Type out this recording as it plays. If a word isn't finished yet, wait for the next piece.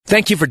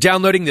Thank you for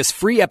downloading this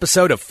free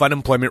episode of Fun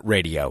Employment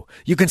Radio.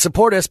 You can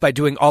support us by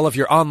doing all of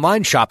your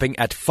online shopping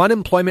at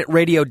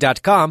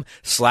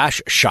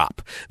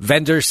funemploymentradio.com/shop.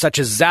 Vendors such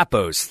as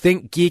Zappos,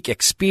 ThinkGeek,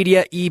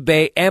 Expedia,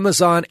 eBay,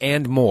 Amazon,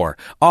 and more.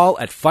 All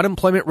at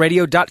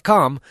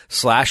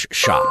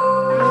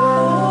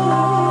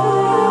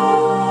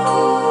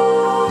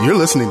funemploymentradio.com/shop. You're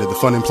listening to the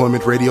Fun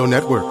Employment Radio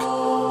Network.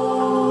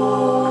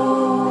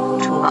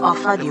 The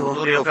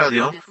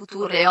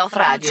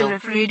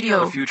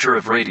future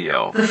of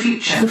radio. The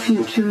future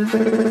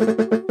of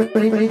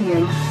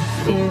radio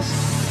is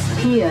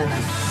here.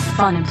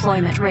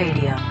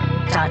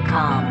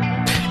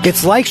 funemploymentradio.com.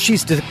 It's like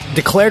she's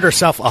declared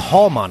herself a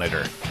hall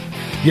monitor.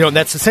 You know,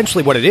 that's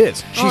essentially what it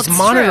is. She's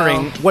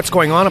monitoring what's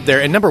going on up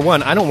there. And number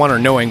one, I don't want her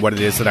knowing what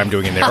it is that I'm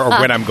doing in there or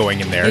when I'm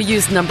going in there. You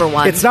used number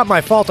one. It's not my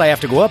fault I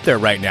have to go up there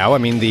right now. I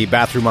mean, the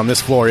bathroom on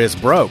this floor is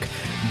broke.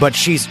 But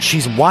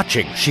she's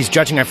watching. She's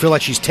judging. I feel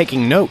like she's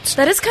taking notes.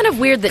 That is kind of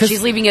weird that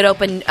she's leaving it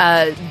open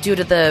due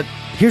to the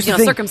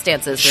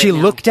circumstances. She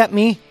looked at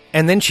me,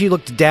 and then she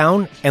looked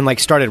down and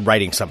started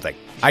writing something.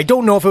 I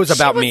don't know if it was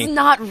about me. She was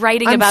not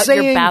writing about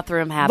your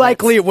bathroom habits.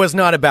 Likely it was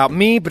not about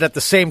me, but at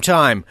the same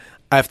time,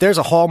 if there's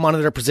a hall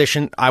monitor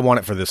position, I want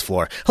it for this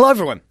floor. Hello,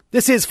 everyone.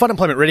 This is Fun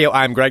Employment Radio.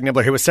 I'm Greg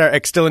Nibbler here with Sarah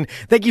X. Dillon.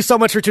 Thank you so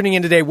much for tuning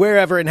in today,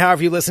 wherever and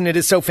however you listen. It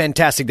is so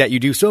fantastic that you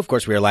do so. Of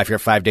course, we are live here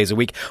 5 days a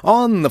week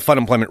on the Fun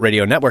Employment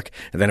Radio Network,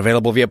 and then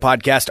available via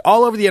podcast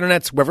all over the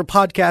internet, wherever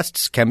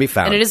podcasts can be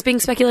found. And it is being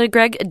speculated,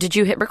 Greg, did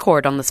you hit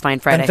record on this fine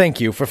Friday? And thank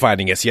you for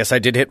finding us. Yes, I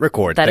did hit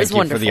record. That is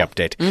wonderful. Thank you for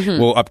the update.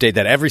 Mm-hmm. We'll update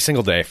that every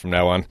single day from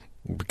now on.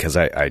 Because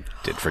I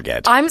did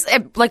forget. I'm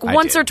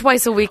once or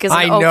twice a week is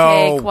an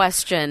okay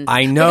question.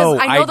 I know.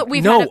 Because I know that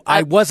we've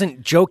I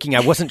wasn't joking.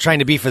 I wasn't trying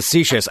to be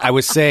facetious. I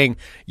was saying,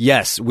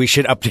 yes, we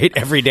should update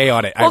every day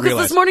on it. Well, because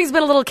this morning's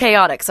been a little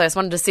chaotic, so I just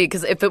wanted to see,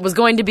 because if it was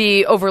going to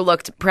be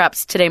overlooked,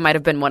 perhaps today might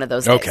have been one of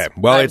those days. Okay.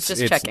 Well, it's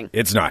just checking.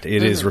 It's not.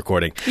 It is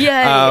recording.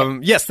 Yay.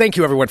 Yes, thank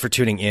you, everyone, for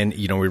tuning in.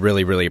 You know, we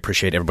really, really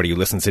appreciate everybody who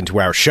listens into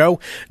our show.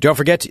 Don't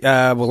forget,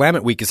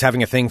 Willamette Week is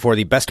having a thing for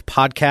the best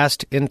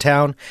podcast in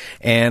town.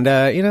 And,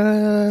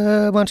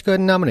 why don't you go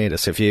ahead and nominate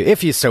us? If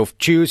you so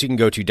choose, you can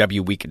go to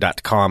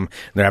wweek.com.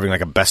 They're having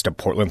a Best of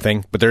Portland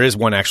thing, but there is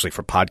one actually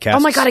for podcasts. Oh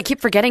my God, I keep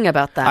forgetting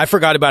about that. I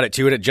forgot about it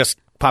too, and it just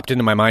popped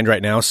into my mind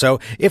right now. So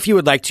if you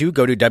would like to,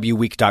 go to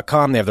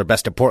wweek.com. They have their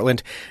Best of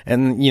Portland,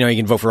 and you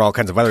can vote for all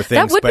kinds of other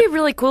things. That would be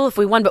really cool if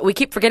we won, but we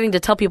keep forgetting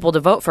to tell people to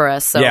vote for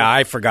us. So yeah,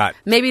 I forgot.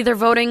 Maybe they're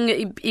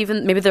voting,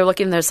 maybe they're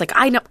looking, they're just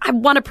I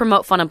want to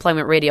promote Fun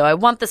Employment Radio. I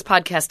want this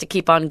podcast to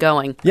keep on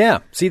going. Yeah,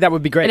 see, that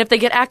would be great. And if they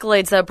get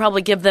accolades, that would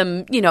probably give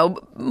them,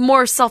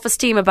 more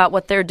self-esteem about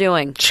what they're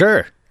doing.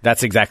 Sure.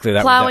 That's exactly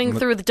that. Plowing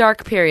through the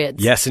dark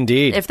periods. Yes,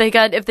 indeed. If they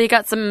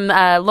got some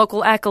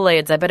local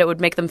accolades, I bet it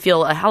would make them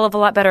feel a hell of a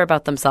lot better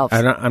about themselves.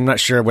 I'm not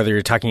sure whether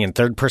you're talking in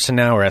third person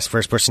now or as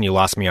first person. You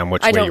lost me on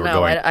which way you were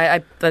going.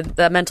 I don't know.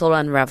 The mental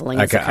unraveling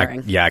is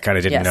occurring. I kind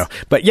of didn't know.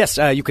 But yes,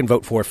 you can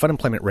vote for Fun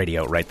Employment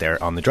Radio right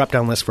there on the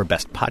drop-down list for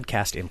Best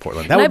Podcast in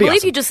Portland. That would be awesome. I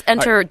believe you just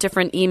enter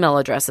different email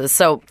addresses.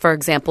 So, for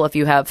example, if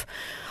you have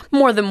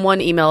more than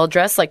one email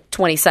address, like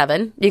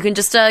 27, you can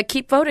just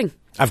keep voting.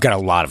 I've got a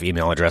lot of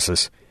email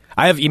addresses.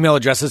 I have email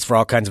addresses for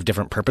all kinds of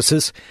different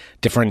purposes,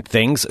 different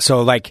things.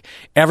 So,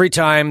 every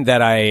time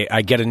that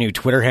I get a new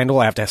Twitter handle,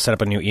 I have to set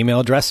up a new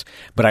email address.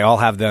 But I all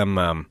have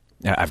them.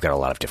 I've got a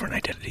lot of different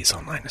identities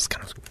online. It's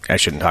I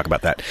shouldn't talk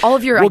about that. All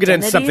of your identities? We'll get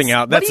into something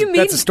out.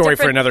 That's a story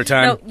for another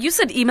time. No, you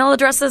said email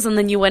addresses, and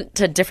then you went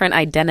to different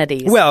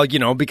identities. Well,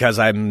 because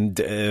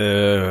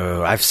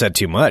I've said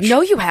too much. No,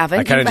 you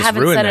haven't. You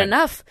haven't said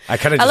enough. I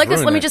kind of just like this.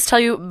 ruined Let me that. just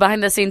tell you,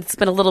 behind the scenes, it's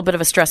been a little bit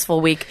of a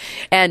stressful week.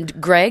 And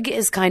Greg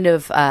is kind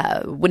of,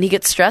 when he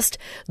gets stressed,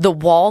 the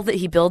wall that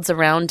he builds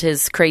around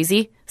his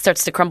crazy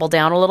starts to crumble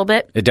down a little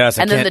bit. It does.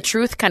 And then the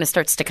truth kind of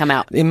starts to come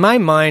out. In my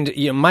mind,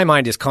 my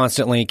mind is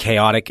constantly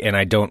chaotic, and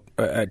I don't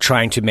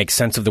trying to make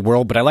sense of the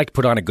world, but I like to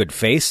put on a good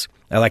face.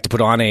 I like to put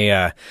on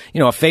a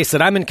face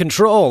that I'm in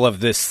control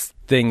of this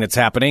thing that's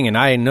happening, and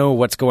I know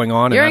what's going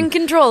on. You're and in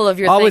control of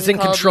your thing always in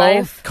called control,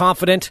 life.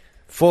 confident,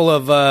 full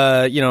of,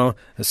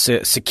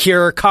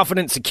 secure,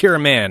 confident, secure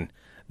man.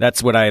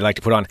 That's what I like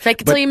to put on.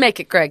 Fake it till you make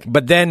it, Greg.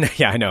 But then,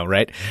 yeah, I know,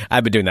 right?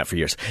 I've been doing that for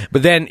years.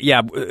 But then,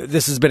 yeah,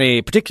 this has been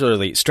a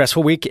particularly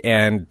stressful week,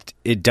 and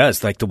it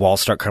does, the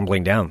walls start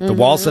crumbling down. Mm-hmm. The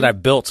walls that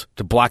I've built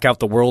to block out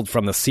the world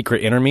from the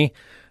secret inner me,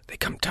 they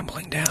come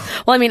tumbling down.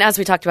 Well, I mean, as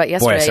we talked about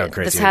yesterday, Boy, I sound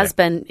crazy this has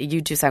been,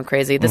 you do sound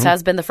crazy. This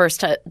has been the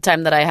first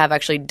time that I have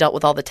actually dealt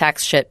with all the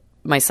tax shit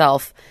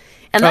myself.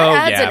 And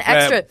that adds an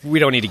extra... we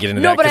don't need to get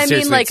into that. No, but I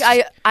mean,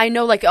 I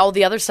know, all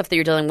the other stuff that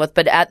you're dealing with,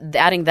 but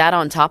adding that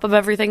on top of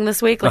everything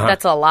this week,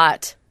 that's a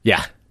lot.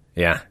 Yeah.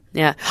 Yeah.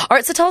 All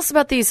right, so tell us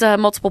about these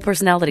multiple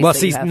personalities. Well,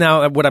 see,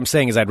 now what I'm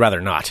saying is I'd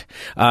rather not.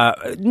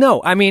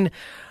 No, I mean,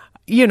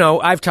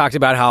 I've talked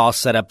about how I'll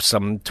set up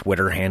some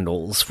Twitter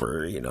handles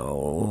for,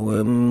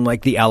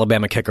 like the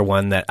Alabama kicker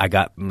one that I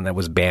got that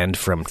was banned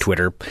from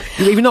Twitter.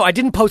 Even though I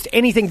didn't post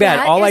anything bad,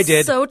 all I did.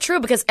 That's so true,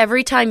 because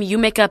every time you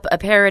make up a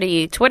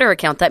parody Twitter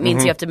account, that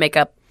means you have to make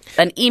up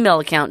an email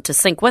account to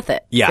sync with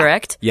it. Yeah.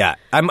 Correct? Yeah.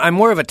 I'm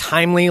more of a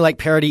timely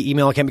parody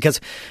email account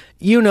because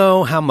you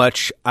know how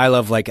much I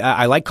love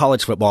I like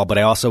college football, but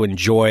I also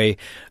enjoy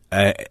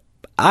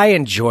I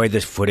enjoy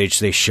the footage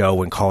they show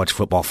when college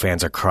football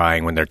fans are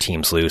crying when their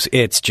teams lose.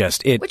 It's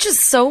just which is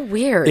so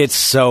weird. It's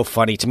so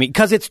funny to me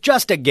because it's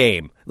just a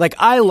game.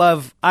 I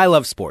love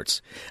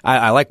sports.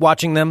 I like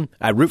watching them.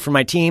 I root for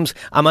my teams.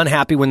 I'm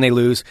unhappy when they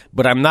lose,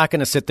 but I'm not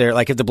going to sit there.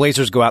 If the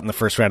Blazers go out in the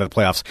first round of the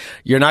playoffs,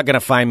 you're not going to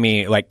find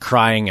me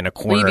crying in a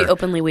corner. Will you be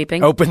openly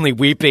weeping? Openly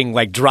weeping,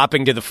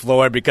 dropping to the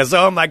floor because,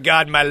 oh my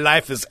God, my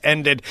life has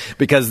ended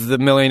because the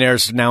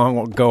millionaires now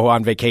won't go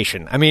on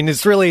vacation. I mean,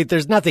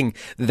 there's nothing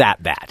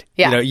that bad.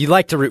 Yeah. You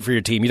like to root for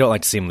your team. You don't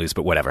like to see them lose,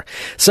 but whatever.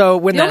 So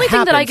when the only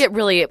thing that I get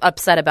really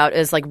upset about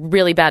is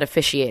really bad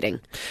officiating.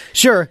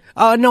 Sure.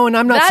 No, and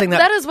I'm not saying that.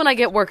 That is when I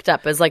get worked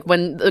up, is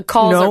when the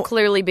calls are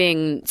clearly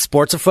being...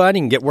 Sports are fun.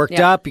 You can get worked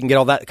up. You can get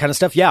all that kind of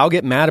stuff. Yeah, I'll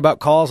get mad about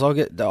calls. I'll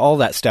get all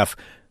that stuff.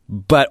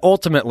 But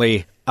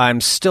ultimately,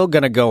 I'm still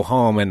going to go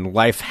home, and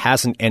life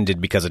hasn't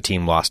ended because a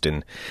team lost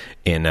in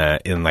a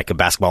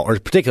basketball or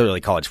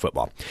particularly college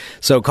football.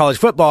 So college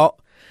football,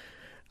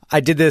 I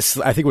did this,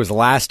 I think it was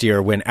last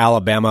year when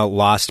Alabama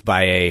lost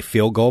by a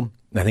field goal.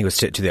 I think it was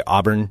to the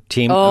Auburn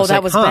team. Oh,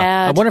 that was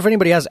bad. I wonder if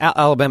anybody has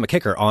Alabama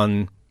kicker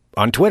on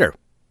Twitter.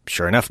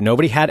 Sure enough,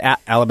 nobody had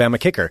Alabama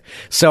kicker.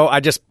 So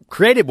I just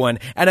created one,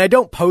 and I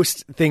don't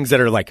post things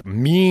that are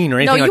mean or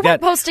anything like that. No, you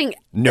weren't posting.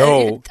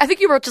 No. I think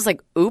you wrote just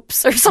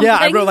oops or something. Yeah,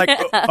 I wrote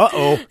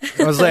uh-oh.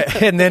 I was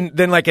and then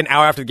an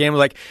hour after the game, I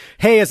was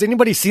hey, has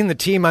anybody seen the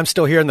team? I'm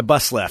still here and the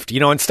bus left,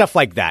 and stuff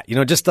like that.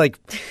 Just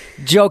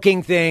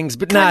joking things,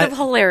 but kind of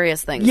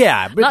hilarious things.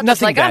 Yeah, but not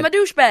nothing just I'm a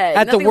douchebag.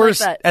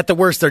 At the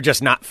worst, they're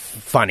just not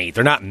funny.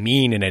 They're not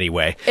mean in any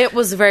way. It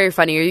was very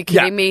funny. Are you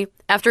kidding me?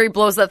 After he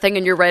blows that thing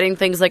and you're writing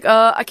things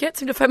I can't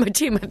seem to find my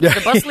team. Did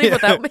the bus leave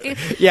without me?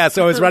 Yeah,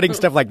 so I was writing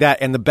stuff like that.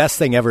 And the best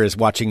thing ever is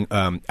watching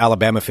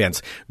Alabama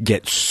fans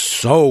get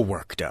so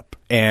worked up.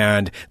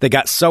 And they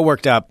got so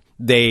worked up,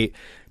 they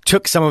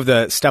took some of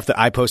the stuff that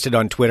I posted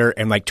on Twitter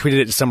and tweeted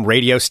it to some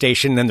radio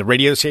station. Then the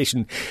radio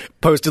station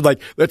posted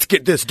let's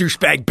get this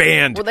douchebag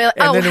banned. Well,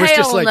 and then it was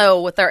just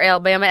no with their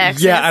Alabama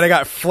accent. Yeah, and I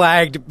got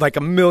flagged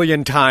a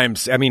million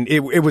times. I mean,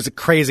 it was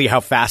crazy how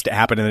fast it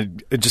happened,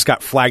 and it just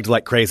got flagged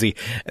like crazy.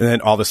 And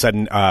then all of a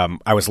sudden,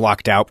 I was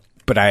locked out.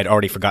 But I had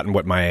already forgotten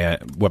what my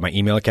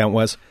email account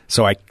was,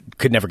 so I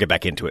could never get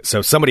back into it.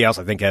 So somebody else,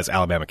 I think, has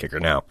Alabama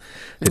kicker now.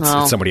 It's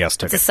somebody else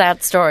took it. It's a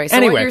sad story. So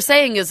anyway, what you're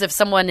saying is if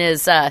someone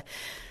was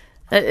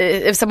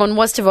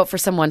to vote for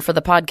someone for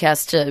the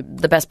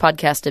best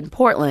podcast in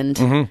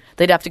Portland,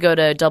 they'd have to go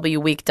to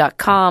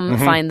wweek.com,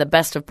 find the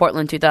best of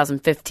Portland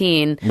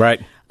 2015.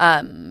 Right.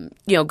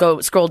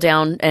 Go scroll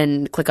down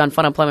and click on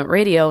Fun Employment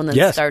Radio and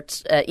then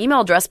start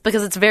email address,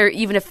 because it's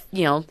even if,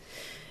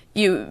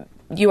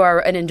 you are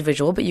an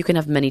individual, but you can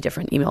have many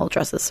different email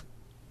addresses.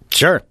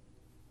 Sure.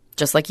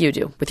 Just like you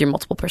do with your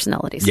multiple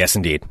personalities. Yes,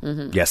 indeed.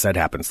 Mm-hmm. Yes, that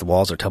happens. The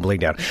walls are tumbling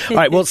down. All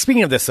right. Well,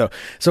 speaking of this, so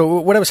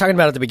what I was talking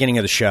about at the beginning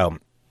of the show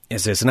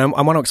is this, and I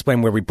want to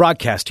explain where we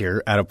broadcast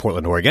here out of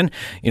Portland, Oregon.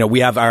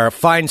 We have our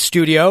fine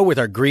studio with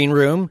our green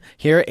room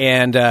here,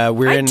 and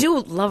I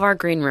do love our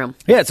green room.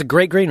 Yeah, it's a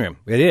great green room.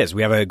 It is.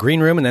 We have a green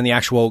room and then the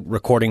actual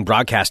recording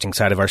broadcasting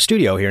side of our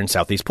studio here in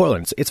Southeast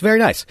Portland. It's very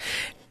nice.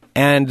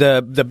 And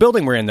the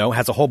building we're in, though,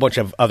 has a whole bunch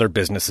of other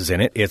businesses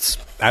in it. It's,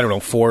 I don't know,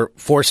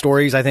 four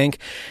stories, I think.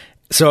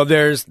 So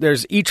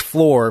there's each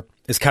floor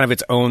is kind of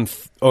its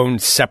own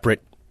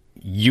separate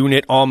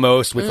unit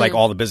almost with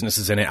all the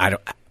businesses in it.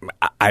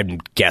 I'm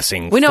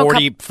guessing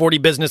 40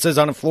 businesses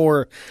on a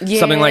floor,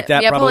 something like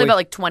that. Yeah, probably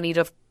about 20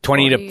 to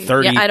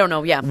 30. Yeah, I don't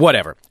know. Yeah.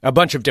 Whatever. A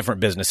bunch of different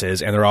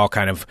businesses, and they're all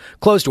kind of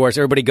closed doors.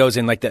 Everybody goes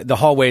in the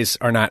hallways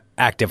are not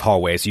active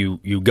hallways. You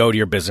go to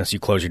your business, you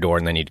close your door,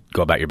 and then you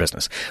go about your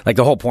business.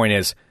 The whole point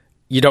is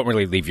you don't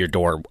really leave your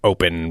door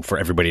open for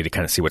everybody to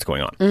kind of see what's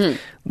going on. Mm-hmm.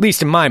 At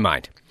least in my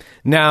mind.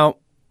 Now,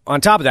 on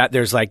top of that,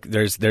 there's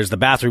the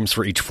bathrooms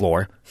for each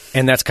floor,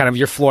 and that's kind of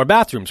your floor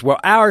bathrooms. Well,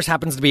 ours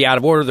happens to be out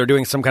of order. They're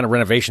doing some kind of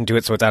renovation to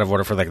it, so it's out of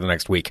order for the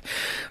next week.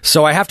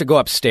 So I have to go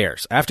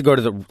upstairs. I have to go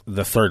to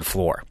the third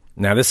floor.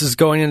 Now, this is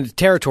going into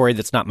territory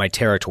that's not my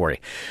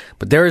territory,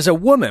 but there is a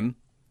woman,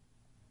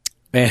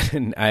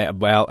 and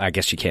I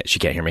guess she can't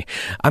hear me.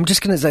 I'm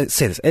just going to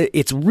say this.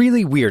 It's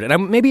really weird,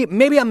 and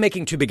maybe I'm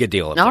making too big a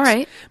deal of this. All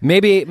right.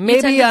 Maybe you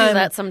tend to do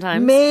that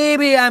sometimes.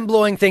 Maybe I'm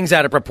blowing things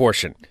out of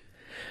proportion.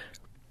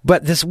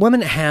 But this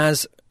woman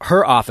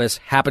her office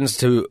happens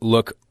to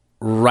look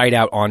right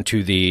out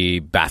onto the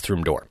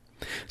bathroom door.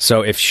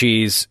 So if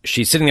she's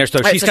sitting there,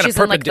 so she's kind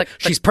of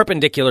she's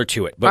perpendicular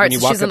to it. But all right, when you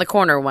so walk she's in the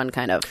corner one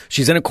kind of.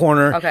 She's in a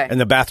corner, okay, and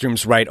the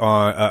bathroom's right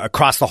on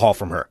across the hall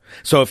from her.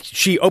 So if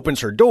she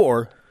opens her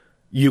door,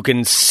 you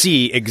can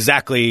see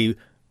exactly.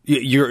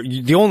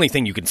 The only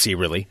thing you can see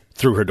really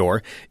through her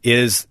door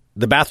is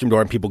the bathroom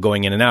door and people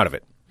going in and out of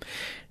it.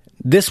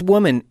 This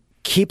woman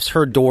keeps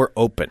her door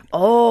open.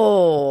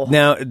 Oh.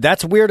 Now,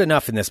 that's weird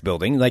enough in this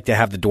building, to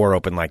have the door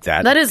open like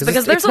that. That is,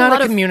 because there's it's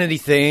not a community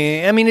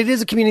thing. I mean, it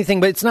is a community thing,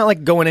 but it's not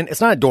like going in.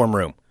 It's not a dorm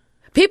room.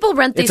 People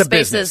rent these It's a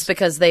spaces business.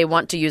 because they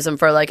want to use them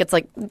for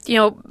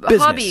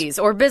hobbies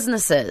or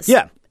businesses.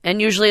 Yeah.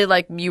 And usually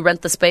you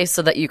rent the space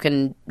so that you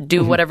can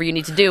do whatever you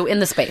need to do in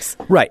the space.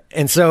 Right.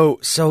 And so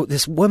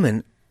this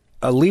woman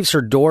leaves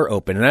her door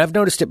open, and I've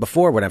noticed it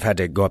before when I've had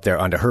to go up there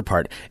onto her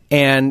part,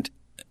 and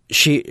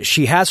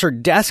she has her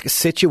desk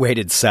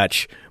situated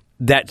such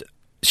that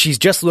she's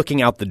just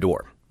looking out the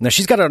door. Now,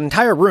 she's got an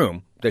entire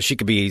room that she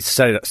could be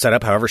set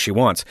up however she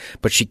wants,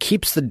 but she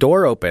keeps the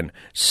door open,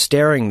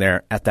 staring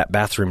there at that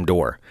bathroom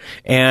door.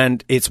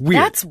 And it's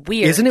weird. That's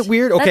weird. Isn't it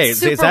weird? Okay, That's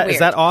super is weird.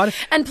 that odd?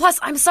 And plus,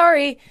 I'm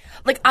sorry,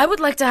 I would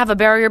like to have a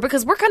barrier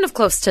because we're kind of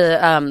close to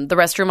the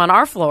restroom on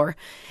our floor.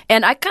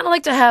 And I kind of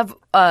like to have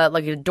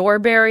a door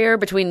barrier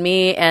between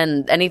me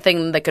and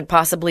anything that could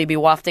possibly be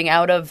wafting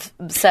out of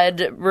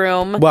said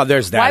room. Well,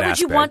 there's that Why would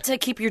you aspect. want to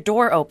keep your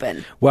door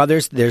open? Well,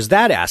 there's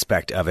that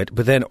aspect of it,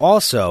 but then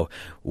also,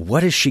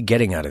 what is she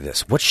getting out of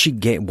this? What's she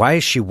getting? Why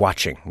is she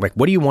watching?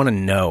 What do you want to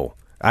know?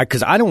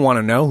 Because I don't want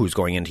to know who's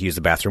going in to use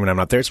the bathroom when I'm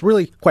not there. It's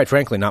really, quite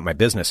frankly, not my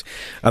business.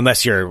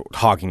 Unless you're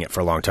hogging it for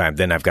a long time,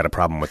 then I've got a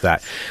problem with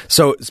that.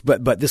 So,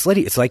 but this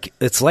lady, it's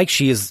like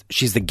she's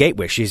the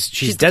gateway. She's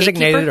the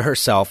designated gatekeeper?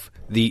 herself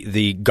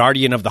the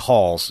guardian of the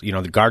halls.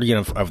 The guardian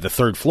of the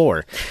third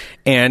floor.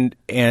 And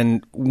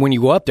when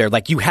you go up there,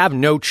 you have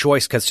no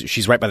choice because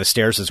she's right by the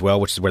stairs as well,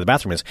 which is where the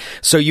bathroom is.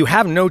 So you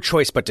have no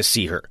choice but to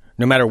see her,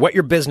 no matter what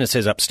your business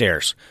is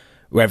upstairs.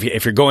 If you're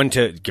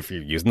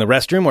using the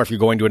restroom or if you're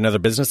going to another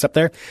business up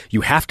there,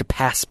 you have to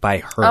pass by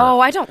her. Oh,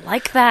 I don't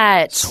like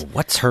that. So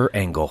what's her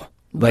angle?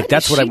 What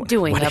is she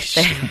doing up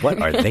there?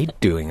 What are they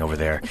doing over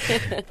there?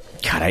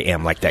 God, I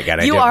am like that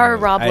guy. You are a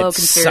Rob Lowe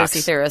conspiracy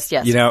theorist,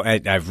 yes.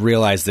 I've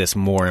realized this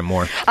more and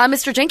more.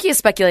 Mr. Jenke is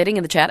speculating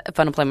in the chat at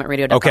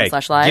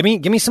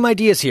funemploymentradio.com/live. Give me some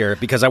ideas here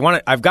because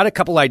I've got a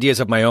couple ideas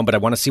of my own, but I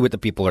want to see what the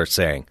people are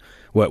saying.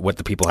 What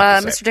the people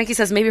have to say. Mr. Jenke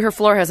says maybe her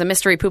floor has a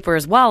mystery pooper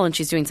as well, and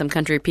she's doing some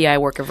country PI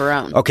work of her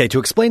own. Okay, to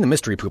explain the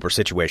mystery pooper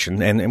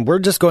situation, and we're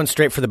just going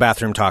straight for the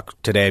bathroom talk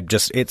today.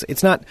 Just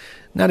it's not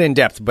in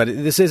depth, but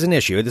this is an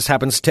issue. This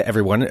happens to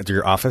everyone at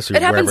your office or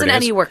it wherever happens in it is.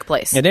 any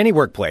workplace. At any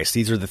workplace,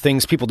 these are the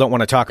things people don't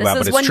want to talk about, but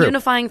This it's is true. one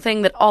unifying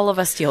thing that all of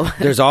us deal with.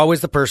 There's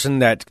always the person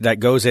that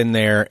goes in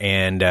there,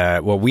 and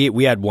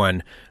we had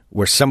one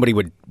where somebody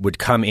would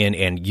come in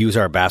and use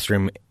our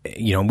bathroom.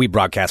 We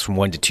broadcast from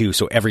 1 to 2,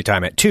 so every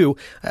time at 2,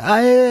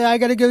 I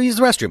got to go use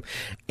the restroom.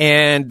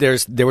 And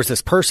there was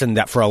this person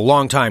that for a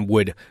long time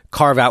would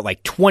carve out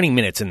 20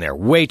 minutes in there,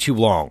 way too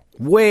long.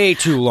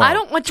 I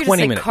don't want you to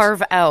say minutes.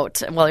 carve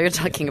out while you're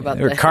talking about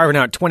They were this. carving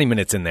out 20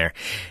 minutes in there,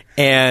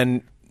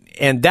 and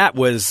that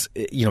was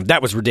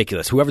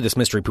ridiculous. Whoever this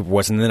mystery pooper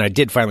was, and then I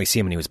did finally see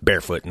him, and he was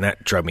barefoot, and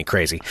that drove me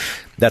crazy.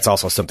 That's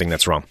also something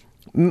that's wrong.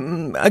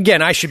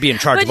 Again, I should be in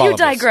charge of all of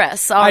this. But you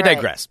digress. All I right.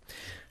 digress.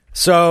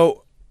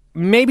 So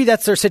maybe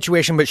that's their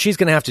situation, but she's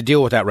going to have to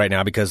deal with that right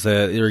now because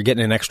they're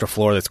getting an extra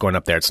floor that's going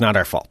up there. It's not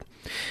our fault.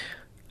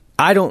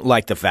 I don't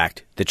like the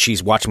fact that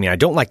she's watching me. I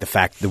don't like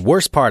the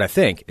worst part, I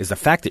think, is the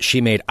fact that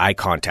she made eye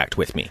contact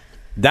with me.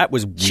 That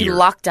was weird. She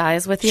locked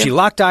eyes with you? She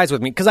locked eyes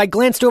with me because I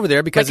glanced over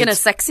there because in a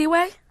sexy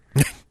way?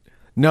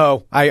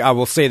 No, I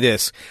will say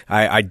this.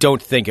 I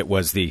don't think it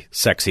was the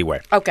sexy way.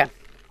 Okay.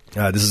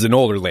 This is an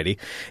older lady,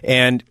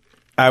 and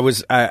I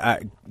was,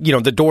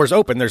 the door's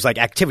open. There's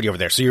activity over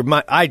there, so your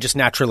eye just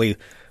naturally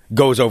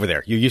goes over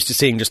there. You're used to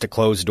seeing just a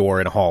closed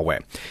door in a hallway,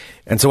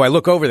 and so I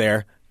look over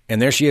there,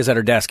 and there she is at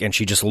her desk, and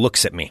she just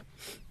looks at me.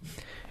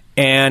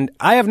 And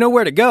I have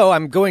nowhere to go. I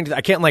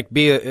can't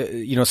be,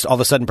 all of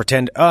a sudden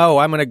pretend,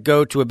 I'm going to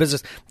go to a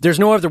business. There's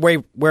no other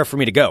where for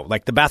me to go.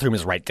 The bathroom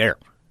is right there.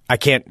 I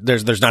can't,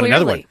 there's not Clearly.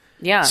 another one.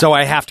 Yeah. So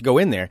I have to go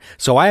in there.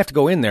 So I have to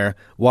go in there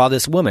while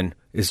this woman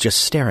is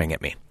just staring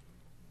at me.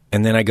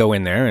 And then I go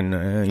in there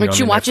and, But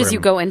she watches you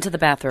go into the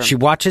bathroom. She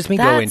watches me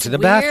go That's into the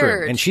bathroom.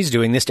 weird. And she's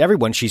doing this to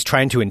everyone. She's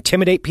trying to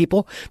intimidate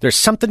people. There's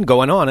something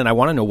going on, and I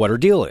want to know what her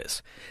deal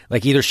is.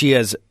 Either she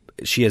has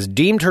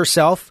deemed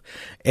herself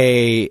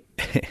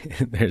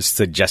there's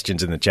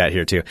suggestions in the chat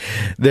here too.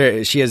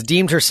 She has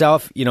deemed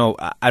herself,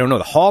 I don't know,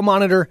 the hall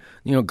monitor,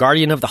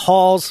 guardian of the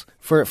halls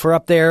for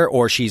up there,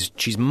 or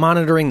she's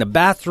monitoring the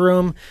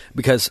bathroom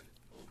because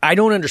I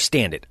don't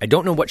understand it. I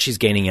don't know what she's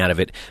gaining out of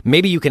it.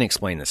 Maybe you can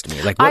explain this to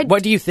me.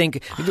 What do you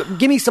think?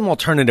 Give me some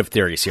alternative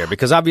theories here,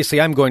 because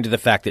obviously I'm going to the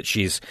fact that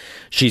she's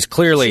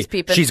clearly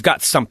she's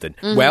got something.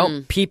 Mm-hmm.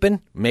 Well,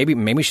 peeping.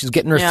 Maybe she's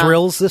getting her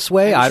thrills this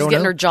way. I don't know.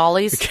 Getting her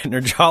jollies. Getting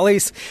her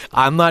jollies.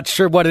 I'm not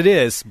sure what it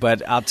is,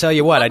 but I'll tell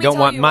you what. I don't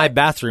want my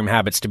bathroom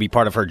habits to be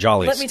part of her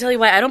jollies. Let me tell you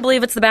why. I don't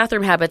believe it's the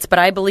bathroom habits, but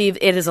I believe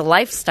it is a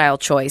lifestyle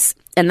choice,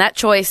 and that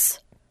choice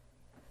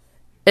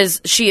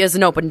she is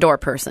an open door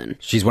person.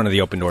 She's one of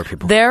the open door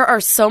people. There are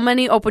so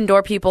many open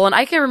door people, and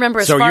I can remember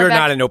as far back... So you're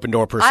not an open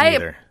door person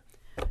either?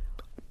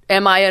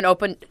 Am I an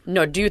open...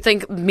 No, do you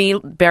think me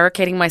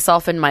barricading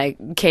myself in my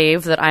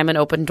cave that I'm an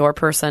open door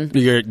person?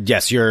 Your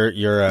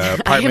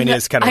apartment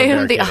is kind of I am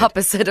barricaded. the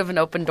opposite of an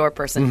open door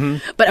person.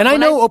 Mm-hmm. But I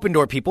know open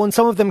door people, and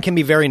some of them can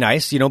be very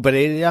nice, but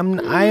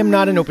I am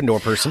not an open door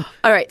person.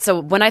 All right, so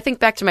when I think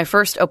back to my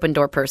first open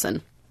door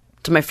person,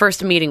 to my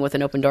first meeting with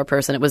an open door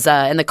person. It was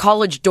in the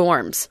college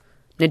dorms.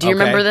 Now, do you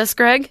remember this,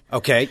 Greg?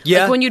 Okay,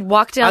 yeah. Like when you'd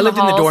walk down I the lived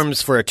in the halls-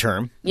 dorms for a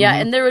term. Yeah,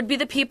 and there would be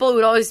the people who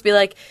would always be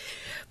like,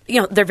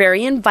 they're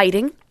very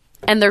inviting.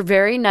 And they're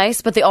very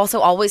nice, but they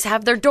also always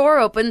have their door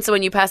open. So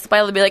when you pass by,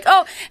 they'll be like,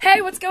 "Oh,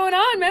 hey, what's going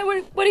on, man?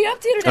 What are you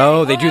up to today?"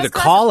 Oh, they do how's the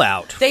class?" call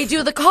out. They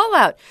do the call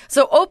out.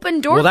 So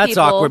open door. Well, that's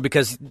people, awkward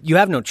because you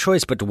have no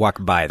choice but to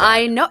walk by them.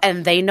 I know,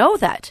 and they know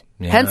that.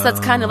 Hence, that's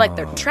kind of like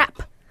their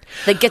trap.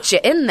 They get you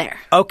in there.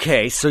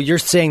 Okay, so you're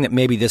saying that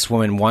maybe this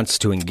woman wants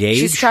to engage?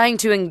 She's trying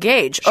to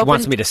engage. She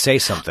wants me to say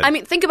something. I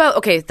mean, think about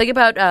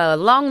a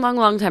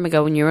long time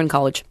ago when you were in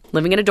college,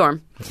 living in a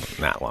dorm.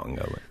 Not long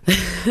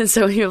ago.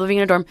 So you're living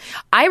in a dorm.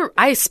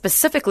 I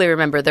specifically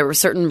remember there were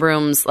certain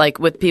rooms like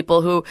with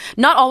people who,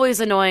 not always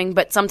annoying,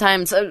 but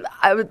sometimes a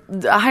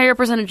higher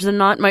percentage than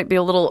not might be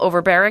a little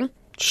overbearing.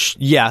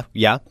 Yeah.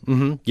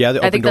 Mm-hmm. Yeah, the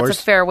open I think doors.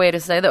 that's a fair way to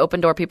say the open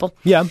door people.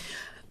 Yeah.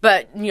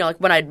 But, like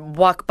when I'd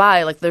walk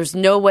by, like there's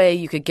no way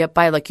you could get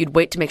by. Like you'd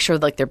wait to make sure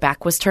like their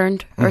back was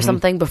turned or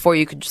something before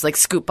you could just like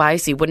scoot by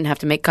so you wouldn't have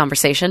to make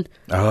conversation.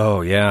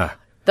 Oh, yeah.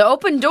 The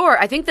open door,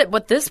 I think that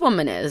what this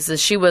woman is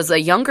she was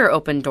a younger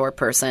open door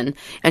person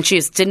and she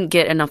just didn't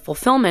get enough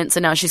fulfillment.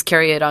 So now she's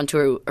carrying it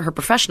onto her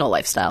professional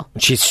lifestyle.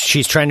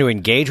 She's trying to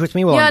engage with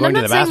me while I'm going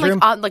to the bathroom?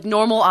 Saying like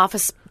normal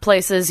office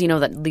places,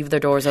 that leave their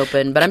doors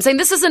open. But I'm saying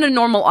this isn't a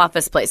normal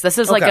office place. This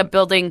is like a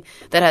building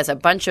that has a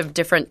bunch of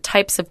different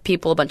types of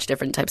people, a bunch of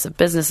different types of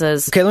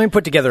businesses. Okay, let me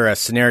put together a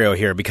scenario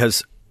here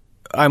because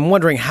I'm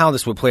wondering how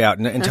this would play out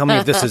and tell me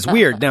if this is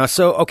weird. Now,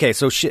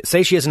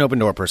 say she is an open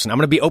door person. I'm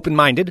going to be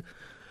open-minded.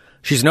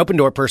 She's an open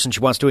door person. She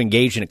wants to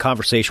engage in a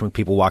conversation with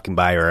people walking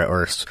by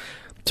or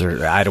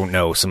I don't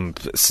know,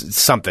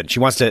 something. She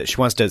wants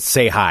to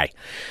say hi.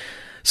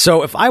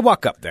 So if I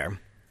walk up there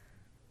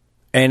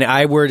and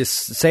I were to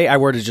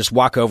just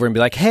walk over and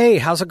be like, "Hey,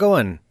 how's it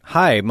going?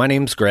 Hi, my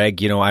name's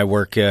Greg. I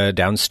work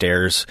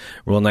downstairs.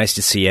 Real nice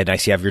to see you.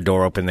 Nice you have your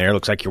door open there.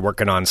 Looks like you're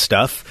working on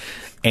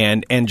stuff."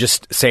 And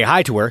just say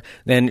hi to her.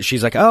 Then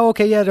she's like, "Oh,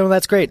 okay, yeah, no,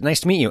 that's great.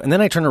 Nice to meet you." And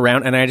then I turn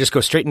around and I just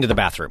go straight into the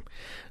bathroom.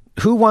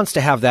 Who wants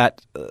to have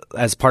that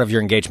as part of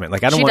your engagement?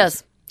 Like, She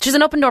does. She's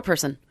an open door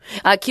person.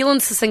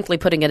 Keelan's succinctly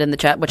putting it in the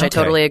chat, which I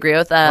totally agree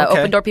with.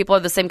 Open door people are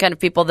the same kind of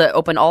people that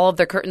open all of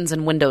their curtains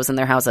and windows in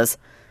their houses.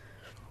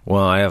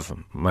 Well,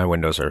 my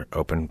windows are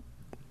open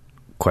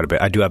quite a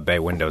bit. I do have bay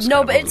windows.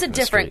 No, but it's a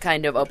different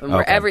kind of open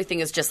where everything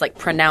is just like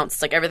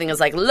pronounced. Like everything is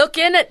like, look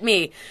in at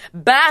me,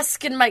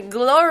 bask in my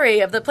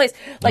glory of the place.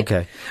 Like,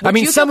 okay. I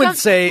mean, some would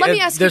say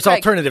there's Greg,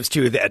 alternatives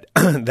too that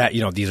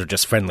these are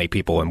just friendly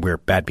people and we're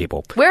bad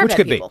people. We're which bad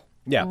could people.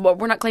 be. Yeah. Well,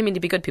 we're not claiming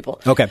to be good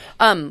people. Okay.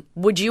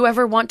 Would you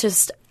ever want to?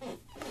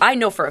 I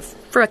know for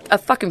a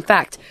fucking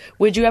fact.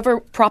 Would you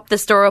ever prop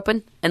this door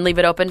open and leave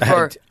it open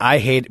for? I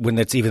hate when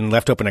it's even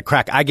left open a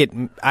crack. I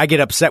get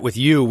upset with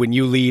you when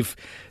you leave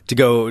to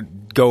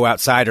go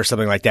outside or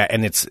something like that,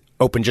 and it's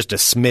open just a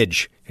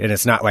smidge, and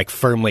it's not like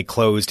firmly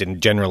closed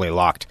and generally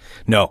locked.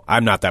 No,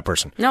 I'm not that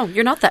person. No,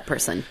 you're not that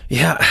person.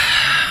 Yeah.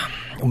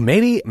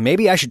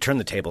 Maybe I should turn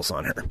the tables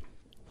on her.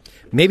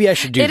 Maybe I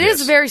should do this. It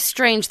is very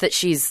strange that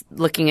she's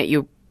looking at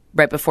you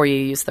right before you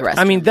use the restroom.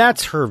 I mean,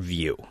 that's her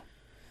view,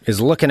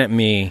 is looking at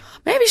me.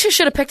 Maybe she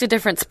should have picked a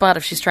different spot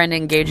if she's trying to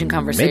engage in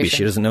conversation. Maybe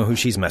she doesn't know who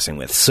she's messing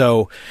with.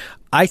 So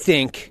I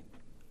think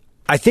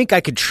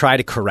I could try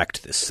to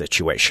correct this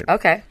situation.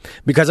 Okay.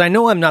 Because I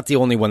know I'm not the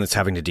only one that's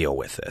having to deal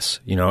with this.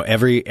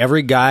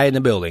 Every guy in the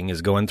building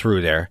is going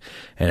through there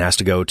and has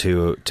to go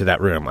to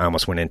that room. I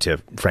almost went into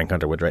Frank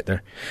Underwood right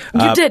there.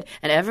 You did.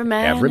 And every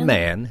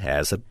man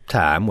has a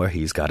time where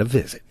he's got to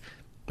visit.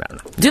 I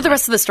don't know. Do the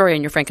rest of the story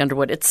in your Frank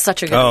Underwood. It's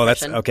such a good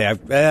impression. That's okay. And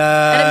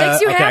it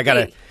makes you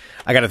happy.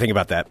 I gotta think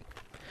about that.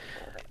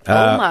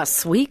 Oh, my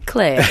sweet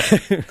Claire.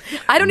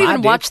 I don't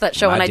even watch that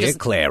show. My and dear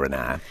Claire and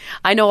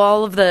I know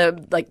all of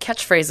the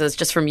catchphrases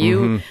just from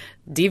you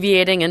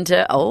deviating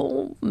into,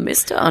 oh,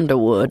 Mr.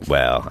 Underwood.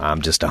 Well,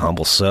 I'm just a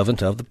humble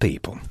servant of the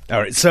people. All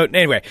right. So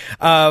anyway,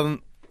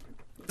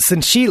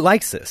 since she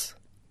likes this,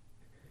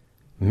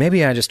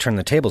 maybe I just turn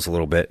the tables a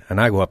little bit and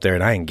I go up there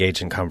and I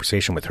engage in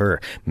conversation with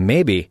her.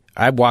 Maybe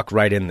I walk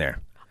right in there.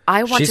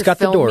 She's got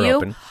the door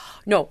open.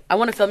 No, I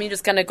want to film you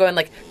just kind of go and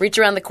reach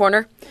around the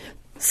corner,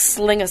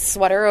 sling a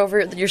sweater over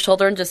your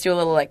shoulder and just do a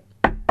little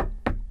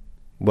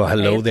Well,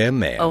 hello there,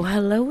 ma'am. Oh,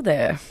 hello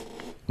there.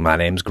 My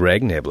name's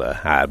Greg Nibbler.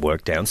 I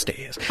work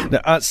downstairs.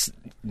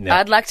 No.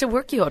 I'd like to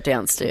work you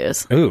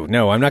downstairs. Ooh,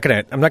 no, I'm not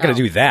gonna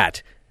do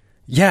that.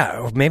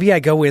 Yeah, maybe I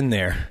go in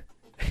there.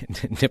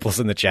 Nipples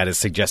in the chat is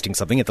suggesting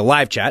something at the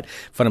live chat,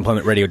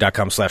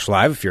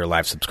 funemploymentradio.com/live. If you're a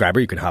live subscriber,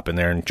 you can hop in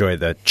there and enjoy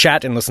the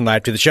chat and listen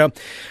live to the show.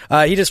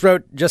 He just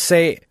wrote, just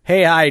say,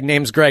 "Hey, hi,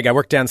 name's Greg. I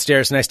work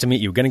downstairs. Nice to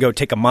meet you. Gonna go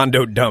take a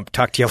Mondo dump.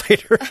 Talk to you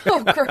later."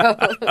 Oh,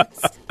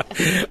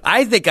 gross.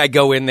 I think I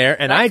go in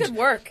there and that could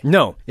work.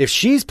 No, if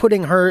she's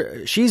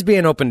she's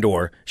being open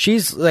door.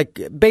 She's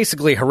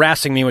basically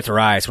harassing me with her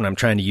eyes when I'm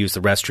trying to use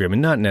the restroom,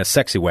 and not in a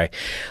sexy way.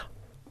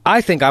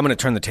 I think I'm going to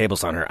turn the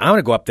tables on her. I'm going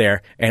to go up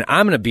there, and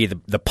I'm going to be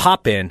the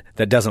pop-in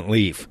that doesn't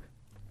leave.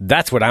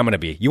 That's what I'm going to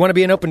be. You want to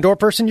be an open door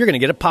person? You're going to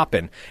get a pop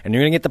in. And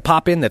you're going to get the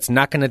pop in that's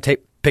not going to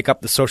pick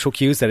up the social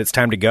cues that it's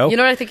time to go. You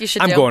know what I think you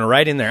should do? I'm going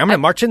right in there. I'm going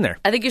to march in there.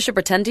 I think you should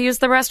pretend to use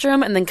the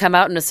restroom and then come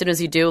out, and as soon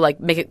as you do, like,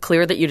 make it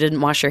clear that you didn't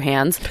wash your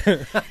hands.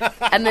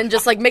 And then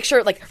just, like, make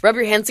sure, like, rub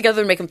your hands together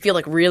and make them feel,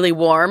 like, really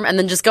warm. And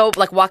then just go,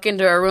 like, walk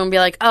into a room and be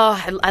like,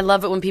 oh, I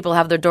love it when people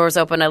have their doors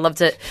open. I love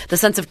the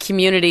sense of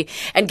community.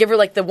 And give her,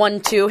 like, the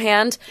 1-2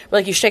 hand,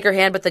 where, like, you shake her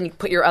hand, but then you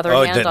put your other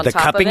hand on top of it. The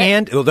cupping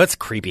hand? Oh, that's a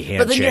creepy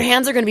handshake. But then your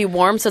hands are going to be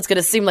warm, so it's going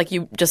to seem like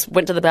you just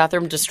went to the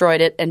bathroom, destroyed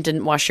it, and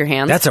didn't wash your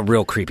hands. That's a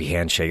real creepy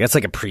handshake. That's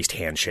like a priest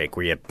handshake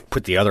where you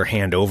put the other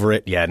hand over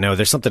it. Yeah, no,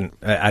 there's something,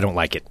 I don't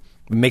like it.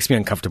 It makes me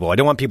uncomfortable. I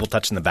don't want people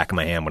touching the back of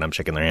my hand when I'm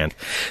shaking their hand.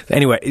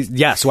 Anyway,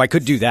 yeah, so I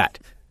could do that.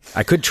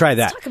 I could try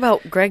that. Let's talk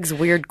about Greg's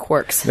weird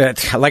quirks.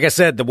 Like I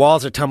said, the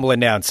walls are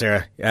tumbling down,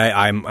 Sarah.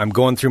 I'm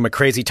going through my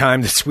crazy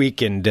time this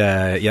week, and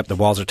yep, the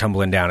walls are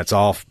tumbling down.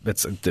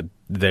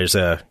 There's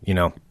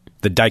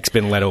the dike's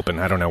been let open.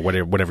 I don't know,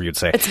 whatever you'd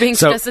say. It's being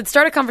suggested.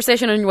 Start a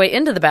conversation on your way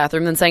into the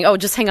bathroom, then saying, oh,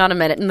 just hang on a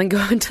minute, and then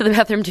go into the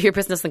bathroom, do your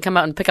business, and come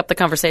out and pick up the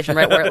conversation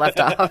right where it left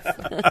off.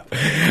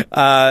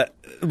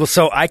 Well,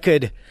 so I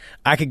could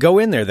go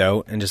in there,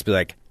 though, and just be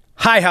like,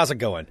 hi, how's it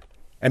going?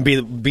 And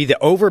be the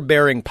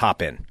overbearing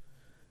pop-in.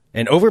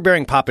 And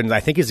overbearing pop-in,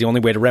 I think, is the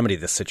only way to remedy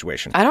this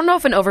situation. I don't know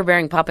if an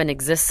overbearing pop-in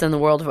exists in the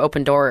world of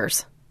open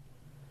doors.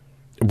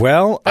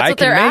 Well, I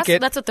can make it.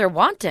 That's what they're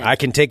wanting. I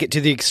can take it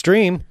to the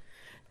extreme.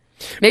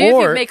 Maybe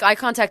if you make eye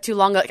contact too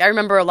long, like I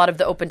remember a lot of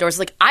the open doors.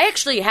 Like I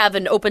actually have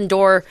an open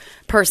door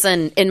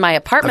person in my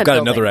apartment. I've got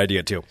building, another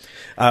idea too.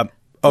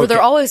 Where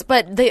they're always,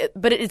 but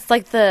it's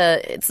like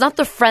it's not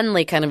the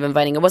friendly kind of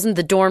inviting. It wasn't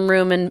the dorm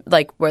room and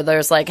like where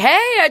there's like,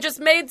 hey, I just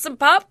made some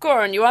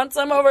popcorn. You want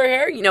some over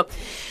here? You know,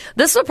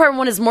 this apartment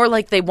one is more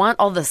like they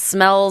want all the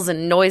smells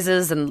and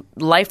noises and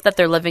life that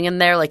they're living in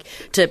there, like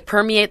to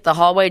permeate the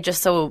hallway,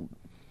 just so.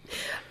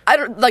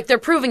 They're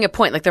proving a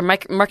point, like they're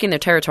marking their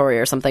territory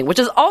or something, which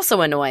is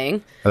also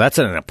annoying. Well, that's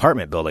in an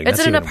apartment building. It's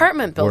in an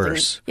apartment building.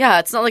 Worse. Yeah,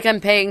 it's not like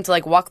I'm paying to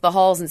like walk the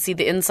halls and see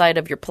the inside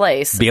of your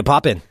place. Be a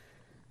pop-in.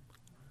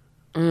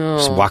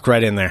 Just walk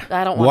right in there.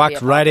 I don't want to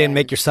be a right in, pop-in.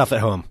 make yourself at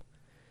home.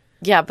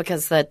 Yeah,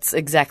 because that's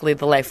exactly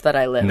the life that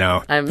I live.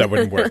 No, that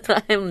wouldn't work.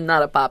 I'm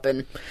not a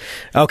poppin'.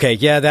 Okay,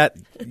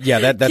 that's...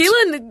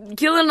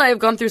 Keelan and I have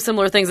gone through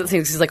similar things. It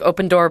seems he's like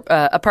open door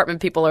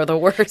apartment people are the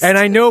worst. And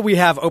I know we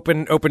have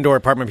open door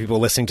apartment people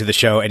listening to the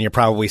show, and you're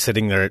probably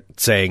sitting there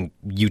saying,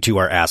 you two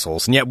are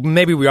assholes. And yeah,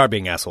 maybe we are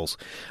being assholes.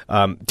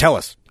 Tell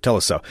us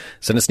so.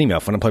 Send us an email,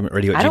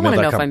 funemploymentradio@gmail.com. I don't want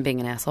to know if I'm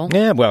being an asshole.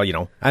 Yeah,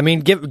 well, I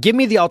mean, give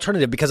me the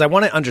alternative because I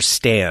want to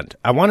understand.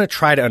 I want to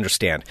try to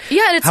understand.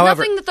 Yeah, and it's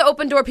nothing that the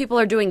open door people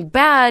are doing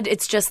bad.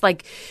 It's just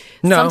like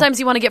sometimes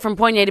you want to get from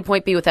point A to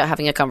point B without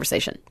having a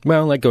conversation.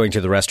 Well, like going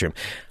to the restroom.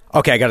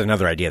 Okay, I got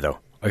another idea, though.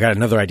 I got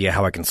another idea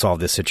how I can solve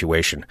this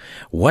situation.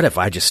 What if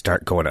I just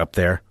start going up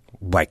there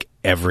like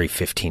every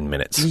 15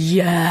 minutes?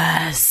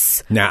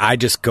 Yes. Now, I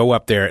just go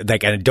up there,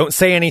 like, and don't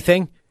say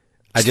anything.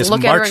 I just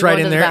right march right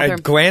in there. I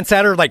glance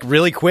at her like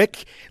really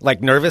quick,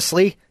 like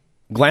nervously.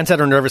 Glance at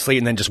her nervously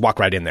and then just walk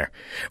right in there.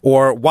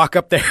 Or walk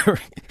up there.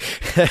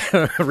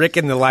 Rick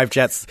in the live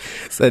chats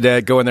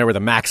said go in there with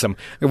a Maxim.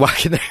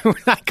 Walk in there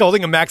not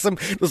holding a Maxim.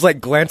 Just like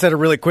glance at her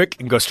really quick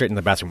and go straight in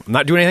the bathroom. I'm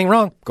not doing anything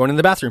wrong. Going in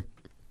the bathroom.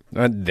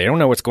 They don't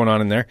know what's going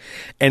on in there.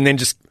 And then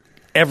just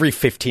every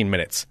 15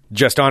 minutes,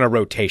 just on a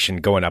rotation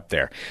going up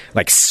there.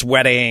 Like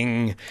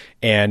sweating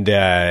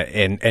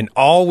and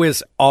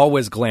always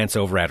glance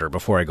over at her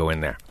before I go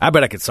in there. I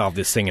bet I could solve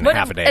this thing in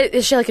half a day.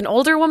 Is she like an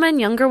older woman,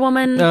 younger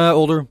woman?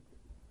 Older.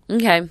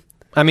 Okay.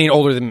 I mean,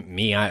 older than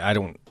me. I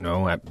don't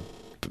know.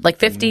 Like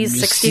 50s,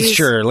 60s?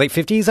 Sure. Late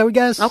 50s, I would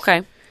guess.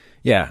 Okay.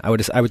 Yeah, I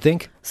would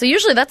think. So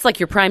usually that's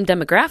like your prime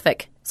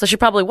demographic. So she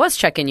probably was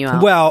checking you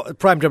out. Well,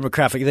 prime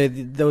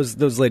demographic,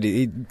 those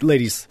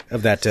ladies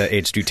of that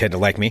age do tend to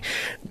like me.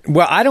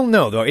 Well, I don't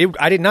know, though.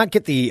 I did not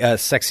get the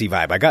sexy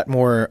vibe. I got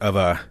more of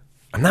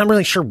I'm not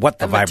really sure what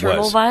the vibe was.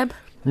 Maternal vibe?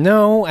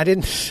 No, I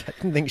didn't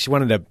think she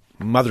wanted to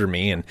mother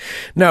me. And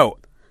no,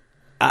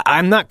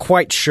 I'm not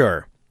quite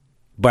sure.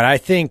 But I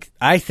think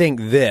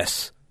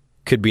this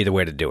could be the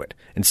way to do it.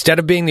 Instead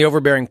of being the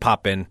overbearing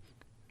pop-in,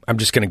 I'm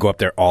just going to go up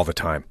there all the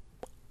time.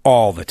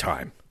 All the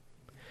time.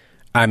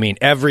 I mean,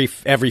 every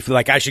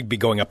like I should be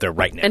going up there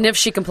right now. And if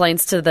she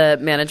complains to the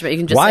management, you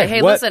can just say,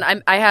 "Hey, listen,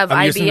 I have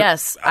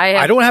IBS.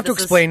 I don't have to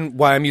explain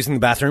why I'm using the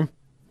bathroom.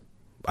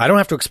 I don't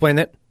have to explain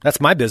it. That's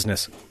my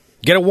business.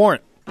 Get a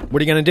warrant.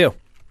 What are you going to do?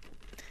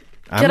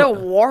 Get a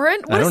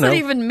warrant? What does that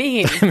even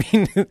mean?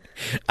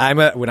 I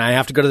mean, when I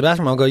have to go to the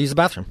bathroom, I'll go use the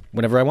bathroom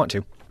whenever I want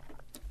to.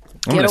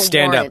 I'm going to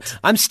stand up.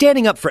 I'm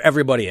standing up for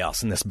everybody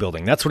else in this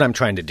building. That's what I'm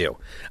trying to do.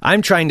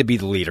 I'm trying to be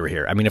the leader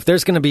here. I mean, if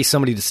there's going to be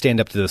somebody to stand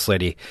up to this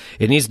lady,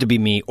 it needs to be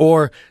me,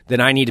 or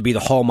then I need to be the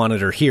hall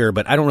monitor here,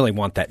 but I don't really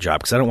want that job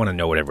because I don't want to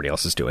know what everybody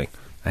else is doing.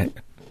 I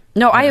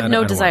have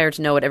no desire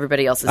to know what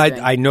everybody else is doing.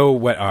 I know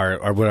what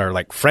our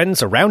like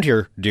friends around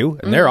here do,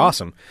 and they're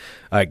awesome.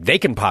 They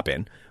can pop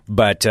in,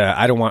 but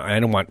I don't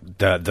want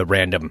the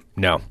random.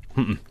 No.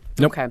 Nope.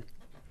 Okay.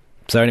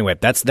 So anyway,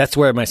 that's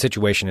where my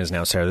situation is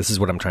now, Sarah. This is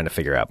what I'm trying to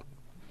figure out.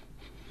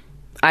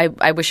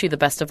 I wish you the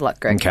best of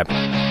luck, Greg. Okay. Did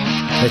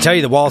I tell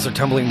you the walls are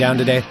tumbling down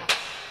today?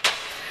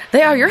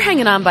 They are. You're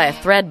hanging on by a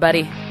thread,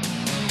 buddy.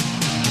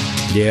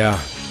 Yeah.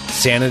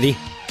 Sanity.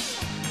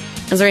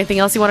 Is there anything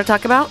else you want to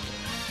talk about?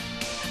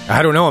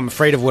 I don't know. I'm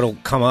afraid of what'll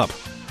come up.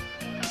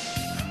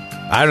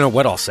 I don't know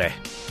what I'll say.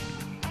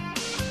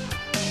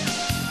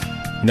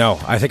 No,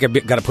 I think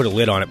I've got to put a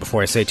lid on it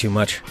before I say too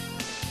much.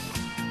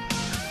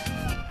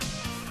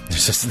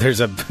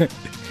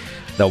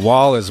 The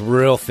wall is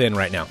real thin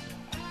right now.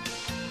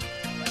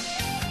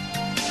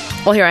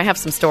 Well, here, I have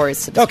some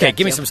stories to distract Okay,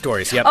 give me you. some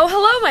stories. Yep. Oh,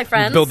 hello, my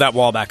friends. Build that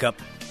wall back up.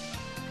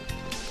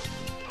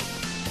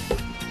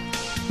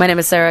 My name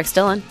is Sarah X.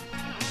 Dillon.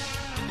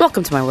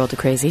 Welcome to my world of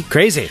crazy.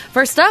 Crazy.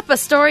 First up, a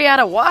story out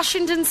of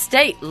Washington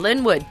State,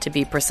 Linwood, to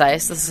be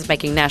precise. This is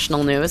making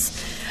national news.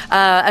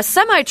 A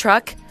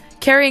semi-truck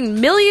carrying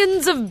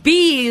millions of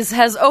bees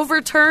has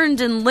overturned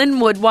in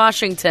Linwood,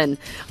 Washington,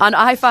 on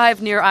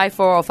I-5 near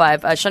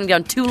I-405, shutting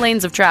down 2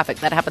 lanes of traffic.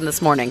 That happened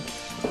this morning.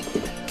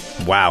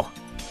 Wow.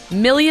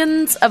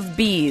 Millions of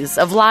bees,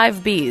 of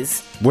live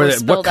bees.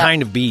 What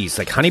kind of bees?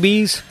 Like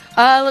honeybees?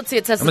 Let's see.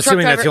 It says I'm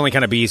assuming that's the only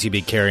kind of bees you'd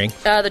be carrying.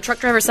 The truck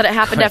driver said it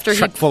happened after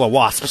truck full of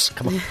wasps.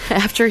 Come on.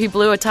 after he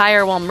blew a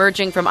tire while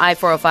merging from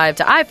I-405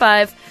 to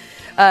I-5.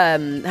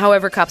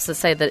 However, cops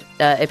say that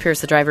it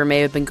appears the driver may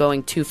have been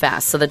going too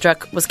fast. So the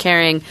truck was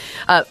carrying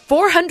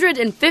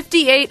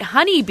 458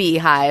 honeybee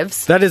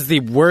hives. That is the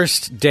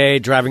worst day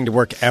driving to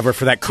work ever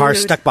for that car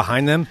stuck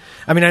behind them.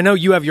 I mean, I know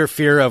you have your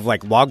fear of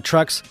like log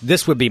trucks.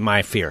 This would be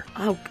my fear.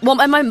 Oh,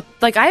 well, I know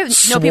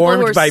people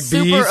who are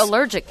super bees?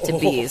 allergic to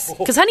bees.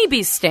 Because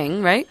honeybees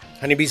sting, right?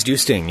 Honeybees do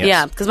sting, yes.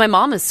 Yeah, because my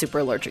mom is super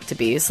allergic to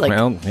bees. Like,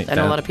 Well, I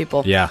know a lot of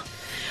people. Yeah.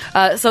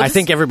 I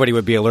think everybody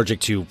would be allergic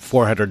to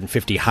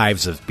 450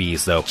 hives of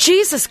bees, though.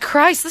 Jesus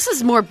Christ, this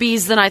is more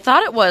bees than I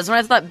thought it was. When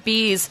I thought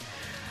bees...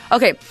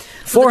 Okay.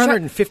 So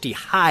 450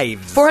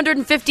 hives.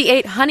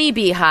 458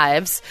 honeybee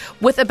hives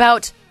with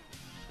about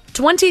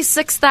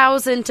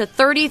 26,000 to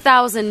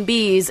 30,000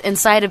 bees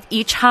inside of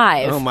each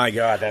hive. Oh, my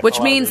God. That's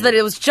which means that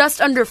it was just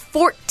under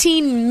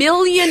 14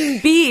 million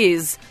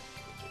bees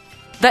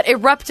that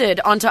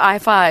erupted onto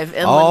I-5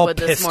 in all Linwood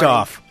this pissed morning.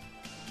 off.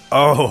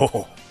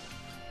 Oh.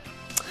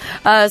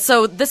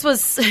 So this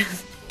was,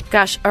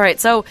 gosh, all right.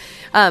 So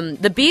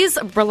the bees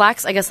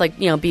relax. I guess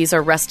bees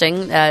are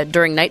resting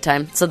during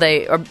nighttime, so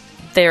they are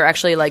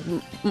actually like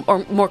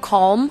more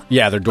calm.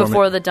 Yeah, they're dormant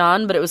before the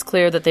dawn. But it was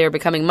clear that they are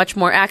becoming much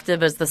more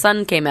active as the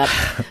sun came up.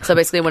 So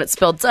basically, when it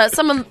spilled,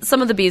 some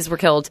of the bees were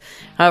killed.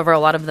 However, a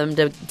lot of them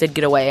did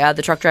get away.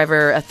 The truck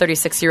driver, a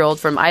 36-year-old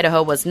from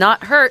Idaho, was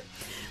not hurt.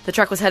 The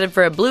truck was headed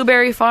for a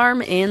blueberry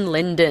farm in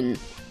Linden.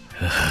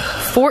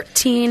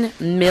 14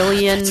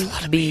 million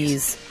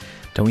bees.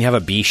 Don't we have a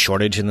bee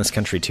shortage in this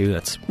country, too?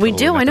 We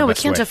do. I know. We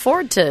best can't way.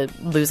 afford to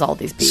lose all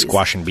these bees.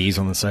 Squashing bees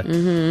on the side.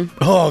 Mm-hmm.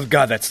 Oh,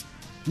 God,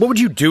 what would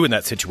you do in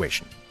that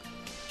situation?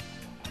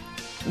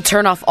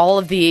 Turn off all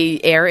of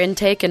the air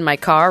intake in my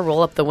car,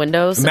 roll up the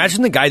windows.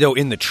 Imagine the guy, though,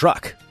 in the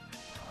truck.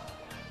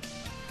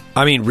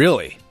 I mean,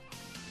 really.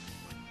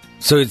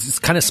 So it's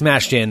kind of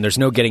smashed in. There's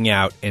no getting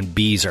out, and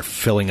bees are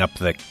filling up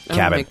the cabin.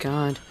 Oh, my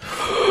God.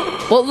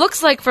 Well, it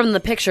looks like from the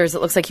pictures,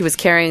 it looks like he was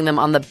carrying them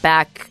on the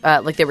back,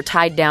 like they were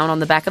tied down on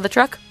the back of the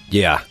truck.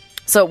 Yeah.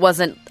 So it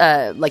wasn't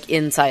like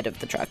inside of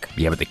the truck.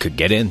 Yeah, but they could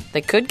get in.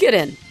 They could get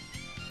in.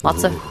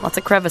 Lots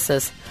of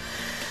crevices.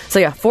 So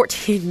yeah,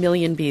 14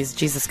 million bees.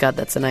 Jesus God,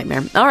 that's a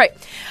nightmare. All right.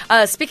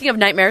 Speaking of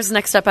nightmares,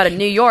 next up out of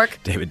New York.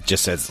 David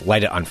just says,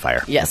 light it on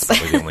fire. Yes. That's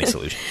probably the only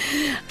solution.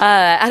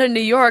 Out of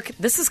New York,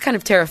 this is kind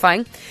of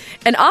terrifying.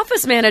 An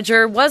office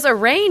manager was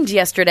arraigned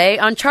yesterday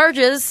on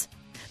charges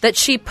that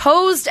she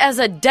posed as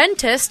a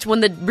dentist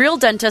when the real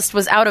dentist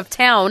was out of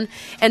town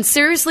and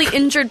seriously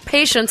injured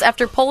patients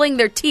after pulling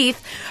their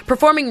teeth,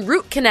 performing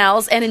root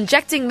canals, and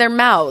injecting their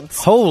mouths.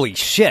 Holy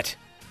shit.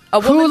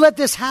 Who let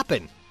this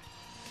happen?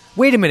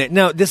 Wait a minute.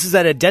 No, this is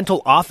at a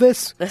dental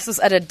office? This is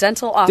at a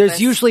dental office.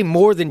 There's usually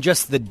more than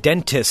just the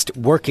dentist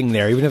working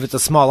there. Even if it's a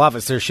small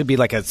office, there should be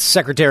like a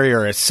secretary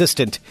or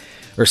assistant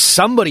or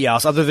somebody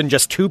else other than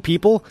just 2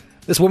 people.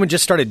 This woman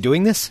just started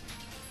doing this?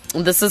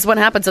 This is what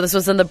happened. So this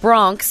was in the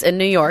Bronx in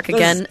New York.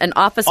 Again, an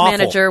office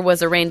manager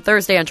was arraigned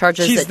Thursday on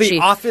charges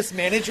office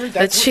manager?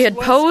 That she had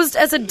posed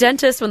as a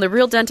dentist when the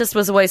real dentist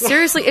was away,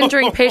 seriously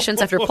injuring patients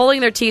after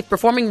pulling their teeth,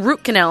 performing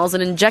root canals,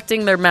 and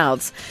injecting their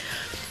mouths.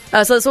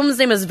 So this woman's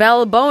name is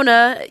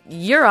Valbona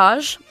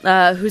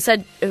Juraj,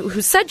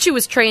 who said she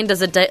was trained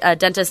as a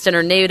dentist in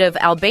her native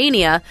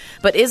Albania,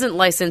 but isn't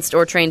licensed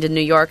or trained in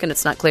New York, and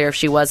it's not clear if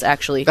she was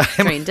actually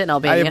trained in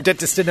Albania. I am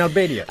dentist in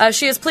Albania.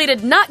 She has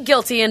pleaded not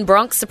guilty in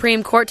Bronx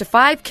Supreme Court to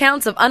 5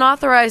 counts of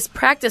unauthorized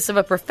practice of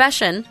a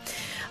profession,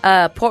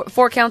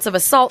 4 counts of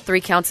assault,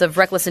 3 counts of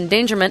reckless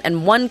endangerment,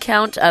 and 1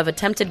 count of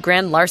attempted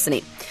grand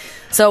larceny.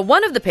 So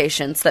one of the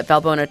patients that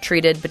Valbona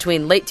treated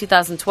between late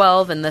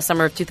 2012 and the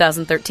summer of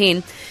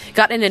 2013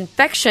 got an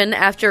infection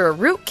after a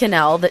root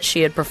canal that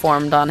she had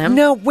performed on him.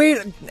 No, wait.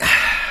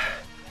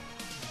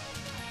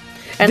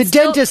 And the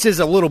dentist is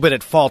a little bit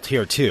at fault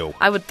here, too.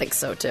 I would think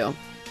so, too.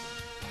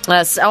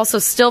 Also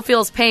still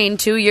feels pain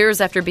 2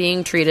 years after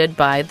being treated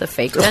by the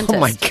fake dentist. Oh,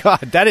 my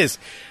God. That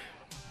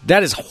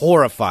is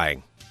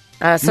horrifying.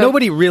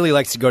 Nobody really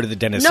likes to go to the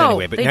dentist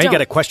anyway, but now you got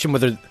to question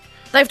whether...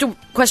 I have to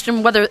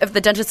question whether if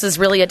the dentist is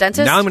really a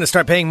dentist. Now I'm going to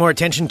start paying more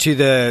attention to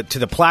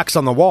the plaques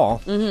on the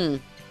wall. Mm-hmm.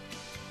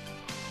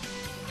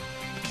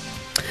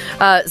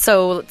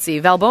 So let's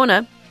see.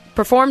 Valbona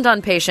performed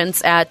on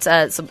patients at,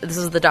 so this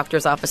is the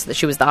doctor's office that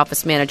she was the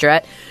office manager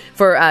at,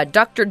 for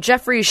Dr.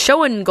 Jeffrey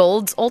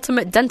Schoengold's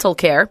Ultimate Dental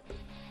Care.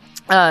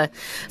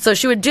 So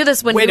she would do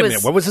this when Wait a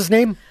minute, what was his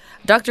name?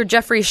 Dr.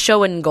 Jeffrey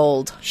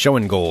Schoengold.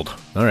 Schoengold.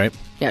 All right.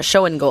 Yeah,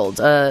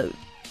 Schoengold.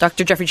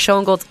 Dr. Jeffrey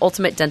Schoengold's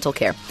Ultimate Dental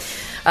Care.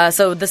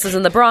 So this is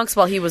in the Bronx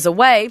while he was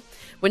away.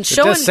 When It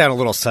does sound a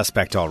little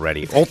suspect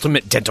already.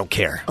 Ultimate Dental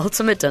Care.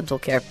 Ultimate Dental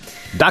Care.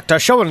 Dr.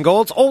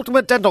 Schoengold's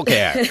Ultimate Dental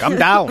Care. Come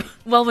down.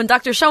 Well, when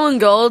Dr.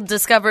 Schoengold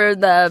discovered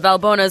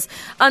Valbona's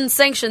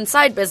unsanctioned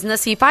side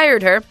business, he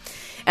fired her.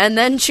 And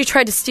then she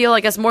tried to steal,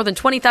 I guess, more than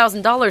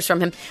 $20,000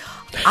 from him.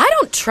 I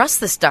don't trust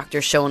this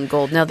Dr.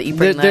 Schoengold now that you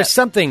bring that There's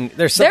something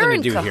to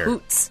do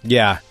cahoots. here.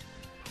 Yeah.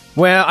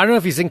 Well, I don't know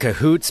if he's in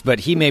cahoots,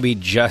 but he may be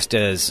just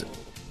as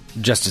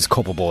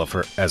culpable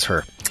as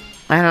her.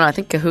 I don't know. I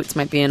think cahoots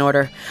might be in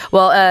order.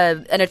 Well,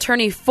 an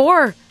attorney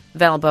for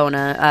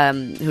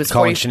Valbona, who's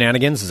calling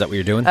shenanigans. Is that what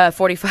you're doing?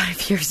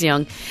 45 years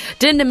young,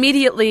 didn't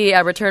immediately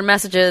return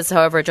messages.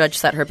 However, a judge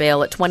set her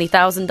bail at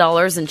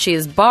 $20,000, and she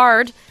is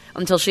barred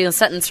until she is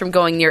sentenced from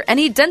going near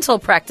any dental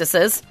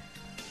practices.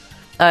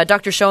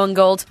 Dr.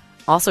 Schoengold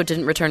also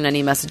didn't return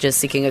any messages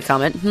seeking a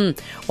comment.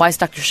 Why is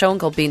Dr.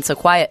 Schoengold being so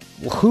quiet?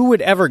 Well, who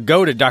would ever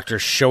go to Dr.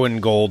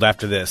 Schoengold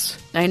after this?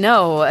 I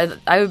know.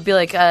 I would be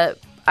like,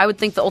 I would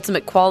think the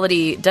ultimate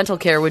quality dental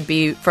care would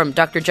be from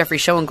Dr. Jeffrey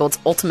Schoengold's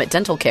Ultimate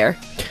Dental Care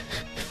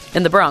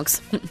in the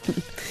Bronx.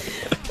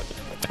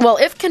 Well,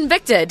 if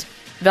convicted,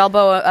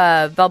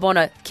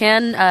 Valbona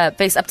can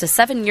face up to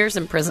 7 years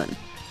in prison.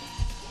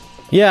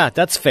 Yeah,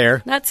 that's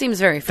fair. That seems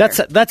very fair.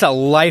 That's a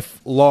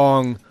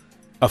lifelong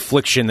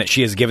affliction that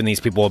she has given these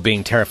people of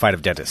being terrified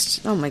of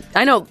dentists. Oh my!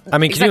 I know. I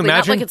mean, exactly, can you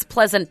imagine? Not like it's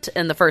pleasant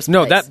in the first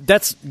No, place.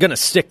 that's gonna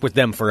stick with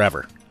them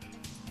forever.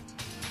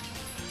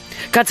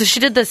 God, so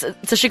she did this.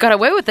 So she got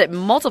away with it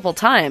multiple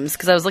times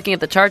because I was looking at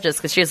the charges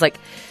because she has like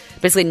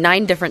basically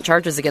 9 different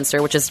charges against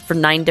her, which is for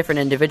 9 different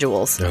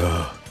individuals.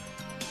 Ugh.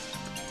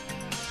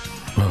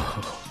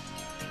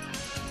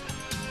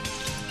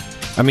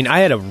 I mean, I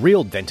had a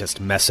real dentist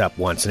mess up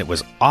once, and it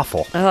was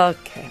awful.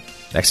 Okay.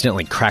 I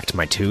accidentally cracked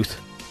my tooth.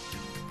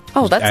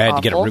 Oh, that's awful. I had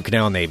to get a root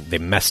canal, and they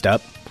messed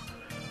up.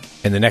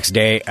 And the next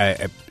day,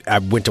 I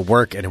went to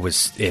work, and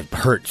it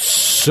hurt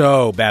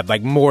so bad,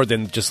 like more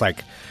than just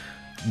like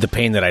the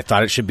pain that I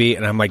thought it should be.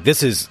 And I'm like,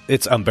 it's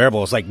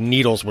unbearable. It's like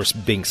needles were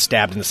being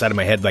stabbed in the side of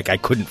my head, like I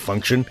couldn't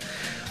function.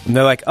 And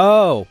they're like,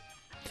 oh,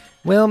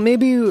 well,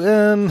 maybe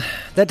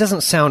that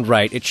doesn't sound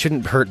right. It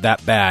shouldn't hurt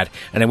that bad.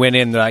 And I went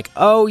in, and they're like,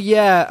 oh,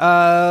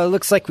 yeah,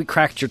 looks like we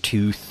cracked your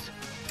tooth.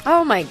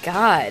 Oh, my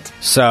God.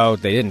 So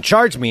they didn't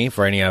charge me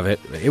for any of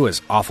it. It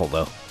was awful,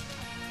 though.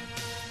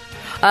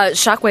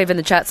 Shockwave in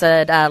the chat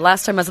said,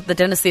 last time I was at the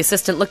dentist, the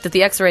assistant looked at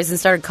the x-rays and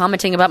started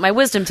commenting about my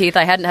wisdom teeth.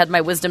 I hadn't had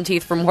my wisdom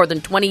teeth for more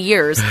than 20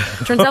 years.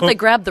 Turns out they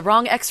grabbed the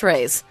wrong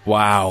x-rays.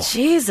 Wow.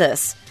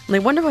 Jesus. And I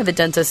wonder why the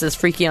dentist is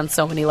freaky on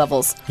so many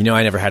levels. You know,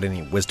 I never had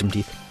any wisdom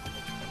teeth.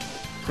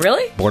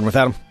 Really? Born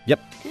without them. Yep.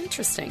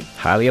 Interesting.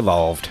 Highly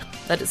evolved.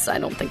 That is, I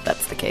don't think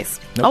that's the case.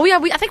 Nope. Oh, yeah,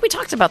 I think we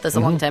talked about this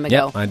a long time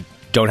ago. Yep, I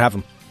don't have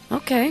them.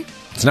 Okay.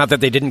 It's not that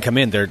they didn't come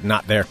in. They're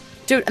not there.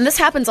 Dude, and this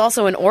happens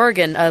also in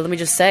Oregon. Let me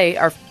just say,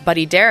 our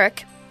buddy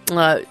Derek,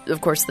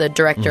 of course, the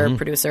director,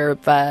 producer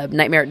of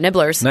Nightmare at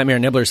Nibblers. Nightmare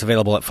at Nibblers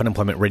available at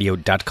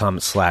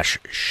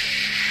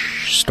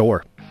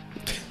funemploymentradio.com/store.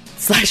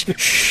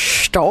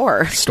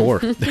 /store. Store.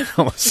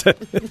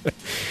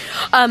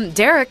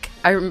 Derek,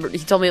 I remember he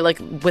told me like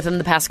within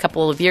the past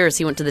couple of years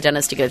he went to the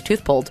dentist to get a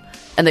tooth pulled,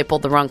 and they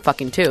pulled the wrong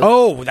fucking tooth.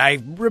 Oh, I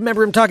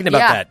remember him talking about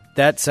Yeah. that.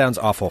 That sounds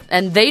awful.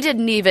 And they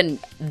didn't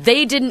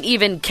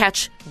even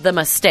catch the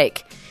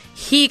mistake.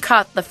 He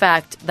caught the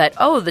fact that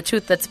the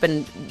tooth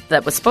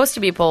that was supposed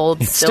to be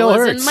pulled still is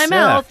hurts. in my Yeah.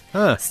 mouth.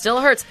 Huh.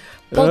 Still hurts.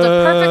 Pulled a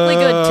perfectly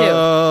good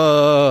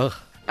tooth.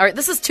 All right,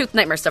 this is tooth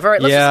nightmare stuff. All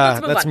right,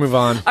 let's move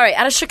on. All right,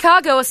 out of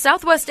Chicago,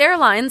 Southwest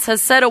Airlines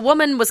has said a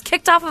woman was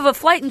kicked off of a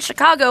flight in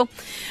Chicago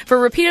for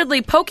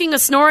repeatedly poking a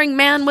snoring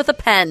man with a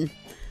pen.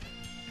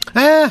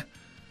 No.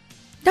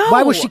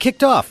 Why was she kicked?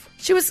 kicked off?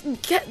 She was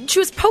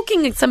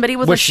poking somebody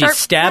with a Was she sharp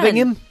stabbing pen.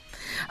 him?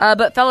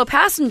 But fellow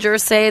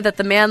passengers say that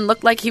the man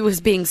looked like he was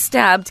being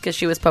stabbed because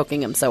she was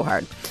poking him so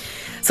hard.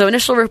 So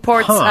initial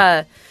reports.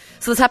 So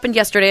this happened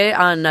yesterday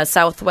on a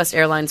Southwest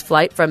Airlines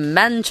flight from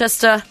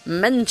Manchester,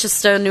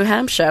 New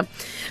Hampshire.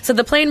 So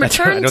the plane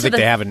returned. I don't think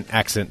they have an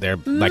accent there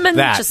like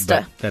Manchester.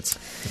 that. But that's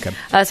okay.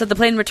 So the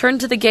plane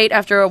returned to the gate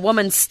after a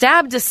woman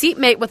stabbed a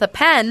seatmate with a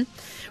pen.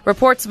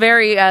 Reports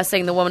vary,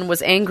 saying the woman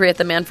was angry at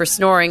the man for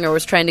snoring or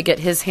was trying to get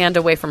his hand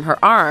away from her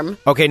arm.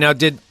 Okay, now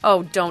did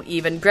Oh, don't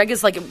even. Greg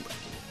is like,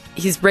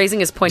 he's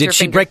raising his pointer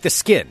she finger. break the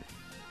skin?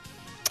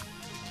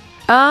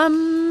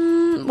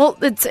 Well,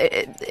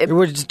 It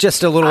was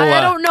just a little...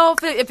 I don't know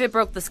if it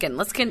broke the skin.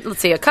 Let's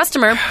see. A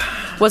customer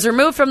was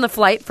removed from the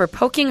flight for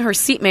poking her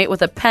seatmate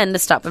with a pen to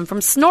stop him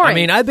from snoring. I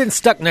mean, I've been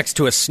stuck next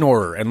to a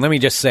snorer, and let me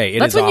just say,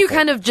 That's is when awful. you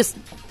kind of just...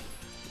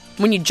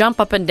 When you jump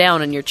up and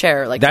down in your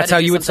chair. Like That's how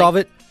you would solve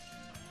it?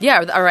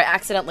 Yeah, or I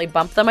accidentally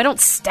bump them. I don't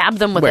stab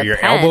them with Where, a you're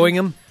pen. elbowing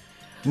them?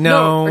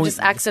 No. Or just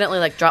accidentally,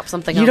 like, drop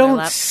something You on their don't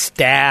lap.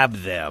 stab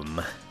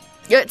them.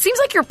 Yeah, it seems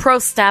like you're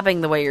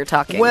pro-stabbing the way you're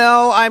talking.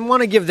 Well, I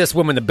want to give this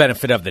woman the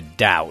benefit of the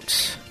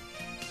doubt.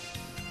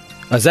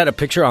 Is that a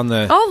picture on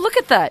the... Oh, look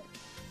at that.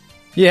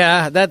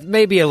 Yeah, that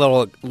may be a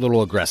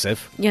little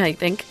aggressive. Yeah, I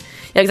think.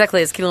 Yeah,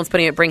 exactly. As Keelan's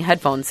putting it, bring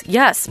headphones.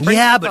 Yes, bring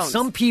Yeah, headphones. but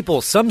some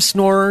people, some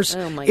snorers,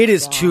 Oh my it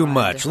is God. too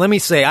much. Let me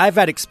say, I've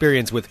had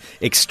experience with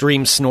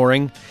extreme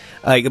snoring.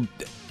 Like,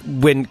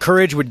 when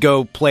Courage would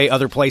go play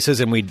other places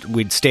and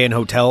we'd stay in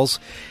hotels,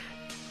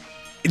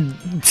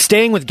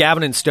 staying with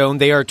Gavin and Stone,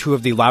 they are two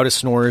of the loudest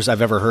snorers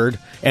I've ever heard,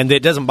 and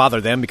it doesn't bother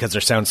them because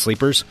they're sound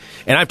sleepers.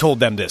 And I've told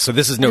them this, so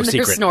this is no And their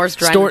secret. snores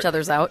drown each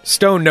other's out.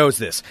 Stone knows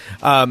this,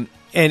 and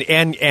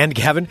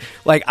Gavin,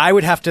 like I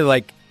would have to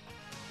like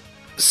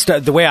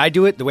the way I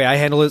do it, the way I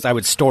handle it is I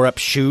would store up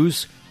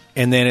shoes,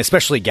 and then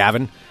especially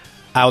Gavin,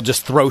 I'll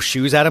just throw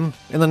shoes at him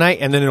in the night,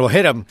 and then it'll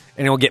hit him,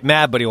 and he'll get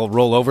mad, but he'll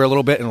roll over a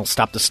little bit, and it'll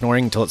stop the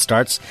snoring until it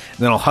starts, and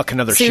then I'll huck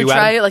another So shoe you at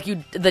try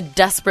him. the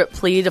desperate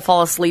plea to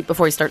fall asleep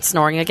before he starts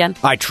snoring again?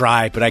 I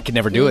try, but I could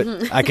never do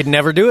Mm-hmm. it. I could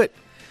never do it.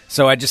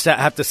 So I just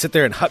have to sit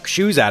there and huck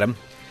shoes at him,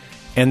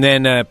 and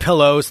then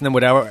pillows, and then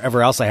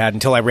whatever else I had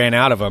until I ran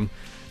out of them,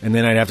 and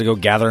then I'd have to go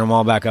gather them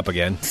all back up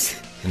again,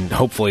 and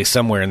hopefully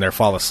somewhere in there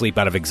fall asleep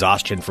out of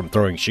exhaustion from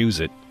throwing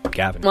shoes at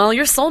Gavin. Well,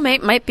 your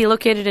soulmate might be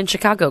located in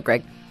Chicago,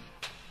 Greg.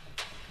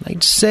 I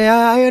just say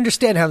I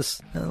understand how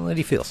this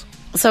lady feels.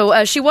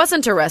 So she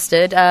wasn't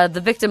arrested.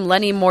 The victim,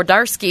 Lenny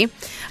Mordarski,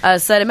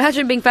 said,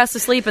 imagine being fast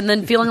asleep and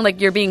then feeling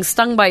like you're being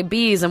stung by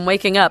bees and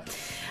waking up.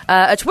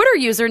 A Twitter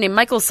user named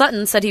Michael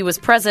Sutton said he was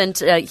present.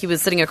 He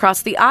was sitting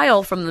across the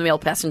aisle from the male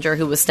passenger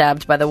who was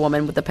stabbed by the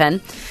woman with the pen.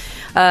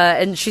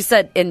 And he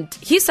said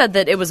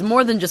that it was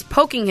more than just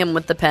poking him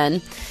with the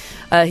pen.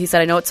 He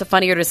said, I know it's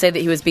funnier to say that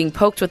he was being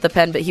poked with the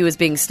pen, but he was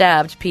being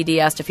stabbed. PD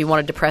asked if he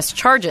wanted to press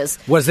charges.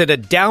 Was it a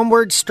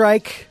downward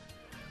strike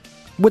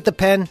with the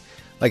pen?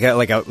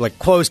 Like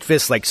closed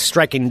fist, like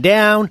striking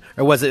down?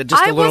 Or was it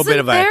just a little bit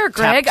of a there,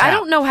 Greg. tap? I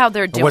don't know how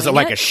they're doing Or was it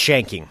like it. a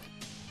shanking?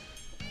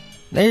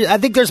 I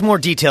think there's more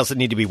details that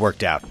need to be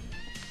worked out.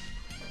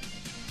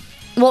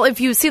 Well,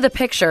 if you see the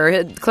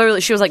picture, clearly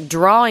she was like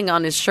drawing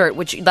on his shirt,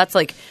 which that's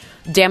like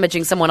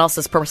damaging someone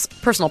else's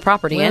personal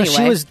property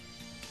anyway.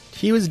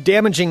 He was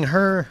damaging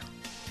her.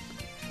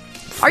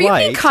 Are you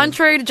being flight.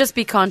 contrary to just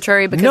be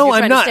contrary because No, you're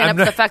trying I'm to not. stand I'm up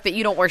for not. the fact that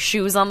you don't wear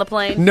shoes on the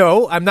plane?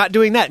 No, I'm not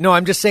doing that. No,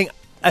 I'm just saying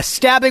a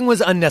stabbing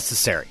was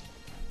unnecessary.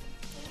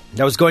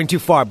 That was going too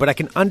far, but I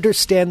can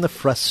understand the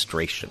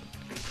frustration.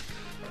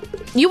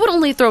 You would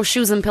only throw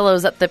shoes and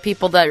pillows at the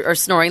people that are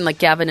snoring like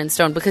Gavin and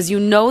Stone because you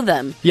know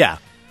them. Yeah.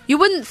 You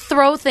wouldn't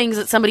throw things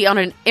at somebody on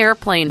an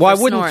airplane Well, I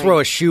for wouldn't snoring. throw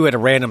a shoe at a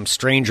random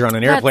stranger on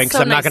an That's airplane because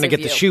so I'm not nice going to of get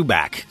the you. shoe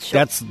back. Sure.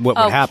 That's what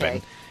would Okay.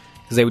 happen.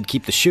 Because they would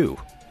keep the shoe.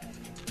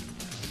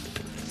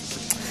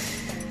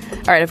 All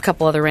right, I have a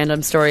couple other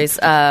random stories.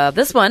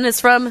 This one is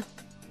from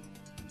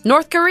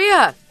North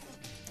Korea.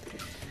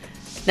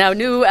 Now,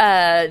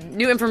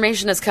 new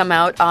information has come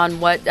out on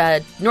what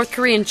North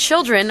Korean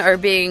children are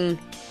being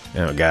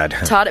Oh, God.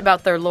 taught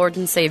about their Lord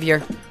and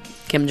Savior,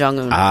 Kim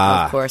Jong-un,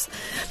 of course.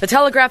 The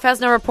Telegraph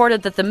has now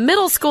reported that the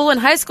middle school and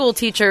high school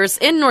teachers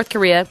in North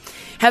Korea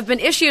have been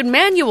issued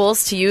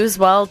manuals to use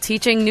while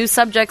teaching new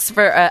subjects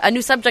for a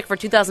new subject for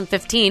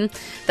 2015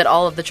 that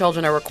all of the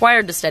children are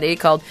required to study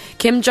called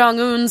Kim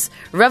Jong-un's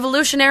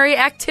Revolutionary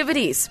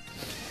Activities.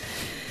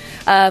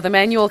 The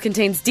manual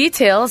contains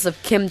details of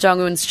Kim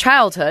Jong-un's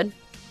childhood.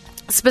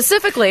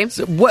 Specifically,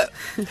 What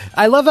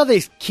I love how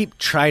they keep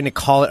trying to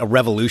call it a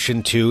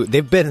revolution too.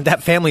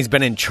 That family's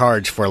been in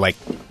charge for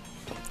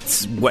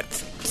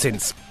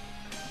since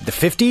the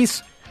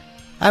 50s,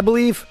 I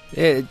believe.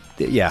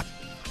 Yeah,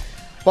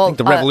 well, I think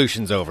the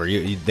revolution's over.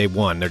 They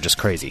won. They're just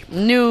crazy.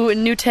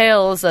 New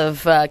tales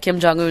of Kim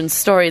Jong-un's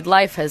storied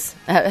life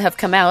have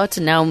come out,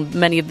 and now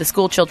many of the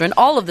school children,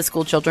 all of the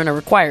school children, are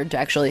required to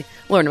actually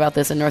learn about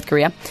this in North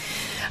Korea.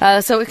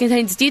 So it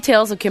contains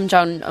details of Kim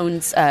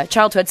Jong-un's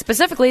childhood,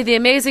 specifically the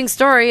amazing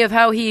story of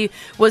how he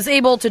was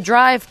able to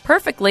drive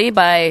perfectly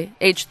by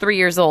age 3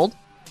 years old.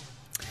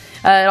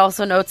 It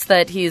also notes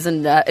that he's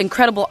an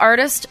incredible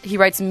artist. He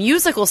writes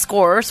musical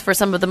scores for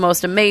some of the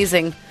most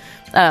amazing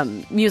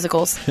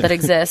musicals that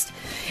exist,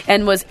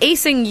 and was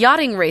acing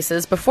yachting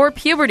races before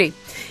puberty.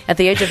 At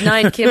the age of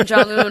 9, Kim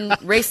Jong-un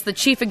raced the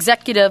chief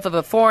executive of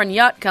a foreign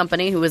yacht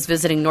company who was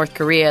visiting North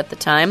Korea at the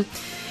time.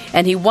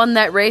 And he won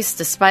that race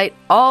despite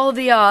all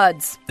the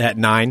odds. At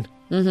 9?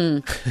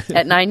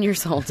 At 9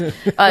 years old.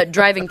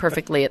 Driving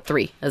perfectly at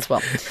 3 as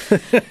well.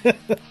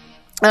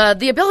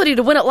 The ability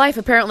to win at life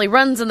apparently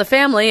runs in the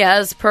family,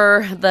 as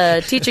per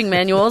the teaching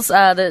manuals.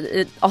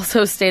 It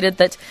also stated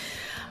that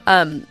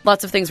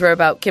Lots of things were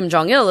about Kim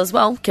Jong-il as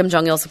well. Kim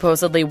Jong-il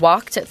supposedly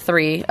walked at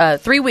 3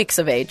 weeks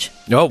of age.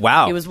 Oh,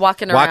 wow. He was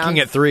walking around. Walking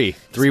at 3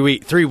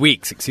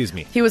 weeks, excuse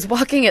me. He was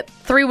walking at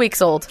 3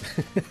 weeks old,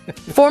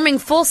 forming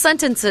full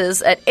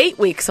sentences at 8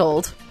 weeks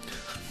old.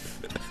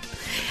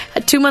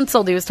 At 2 months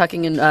old, he was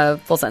talking in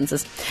full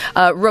sentences.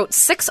 Wrote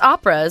 6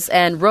 operas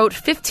and wrote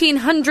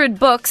 1,500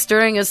 books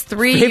during his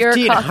 3-year...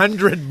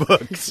 1,500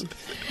 books?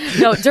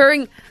 No,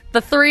 during the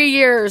 3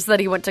 years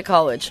that he went to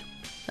college.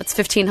 That's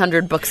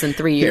 1,500 books in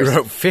 3 years. He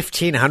wrote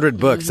 1,500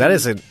 books.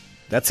 Mm-hmm.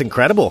 That's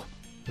incredible.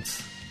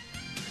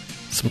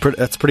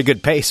 That's pretty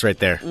good pace right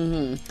there.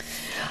 Mm-hmm.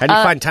 How do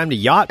you find time to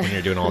yacht when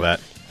you're doing all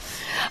that?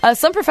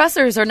 Some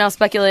professors are now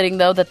speculating,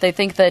 though, that they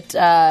think that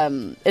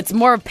it's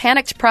more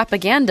panicked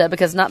propaganda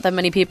because not that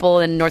many people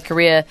in North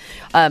Korea,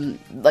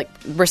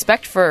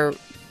 respect for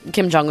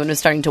Kim Jong-un is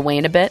starting to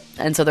wane a bit,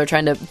 and so they're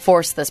trying to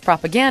force this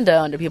propaganda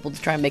onto people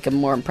to try and make him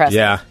more impressive.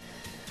 Yeah.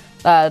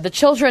 The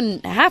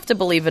children have to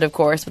believe it, of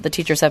course, but the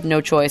teachers have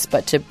no choice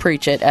but to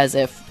preach it as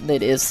if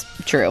it is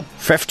true.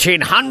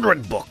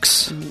 1,500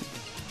 books.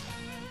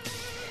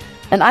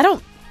 And I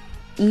don't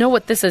know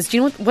what this is. Do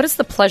you know what is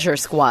the Pleasure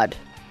Squad?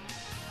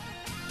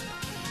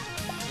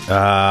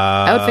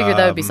 I would figure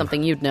that would be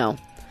something you'd know.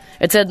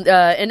 It said,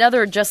 in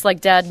other Just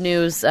Like Dad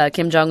news,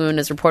 Kim Jong-un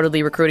is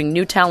reportedly recruiting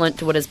new talent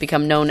to what has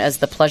become known as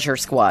the Pleasure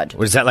Squad.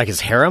 Was that like his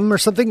harem or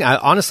something?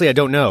 Honestly, I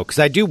don't know, because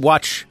I do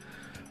watch...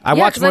 I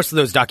watch most of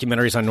those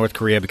documentaries on North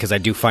Korea because I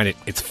do find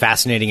it's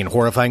fascinating and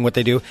horrifying what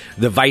they do.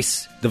 The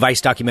Vice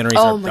documentaries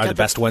are the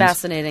best ones.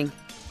 Fascinating.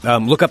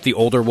 Look up the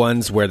older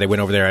ones where they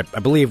went over there. I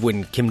believe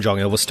when Kim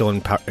Jong-il was still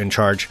in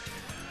charge.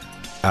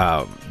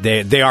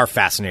 They are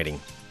fascinating.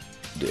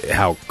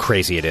 How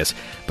crazy it is.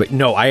 But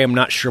no, I am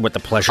not sure what the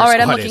Pleasure Squad is. All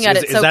right, I'm looking at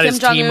it. Is that Kim his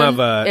team of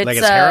like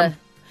his harem?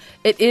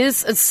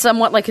 It's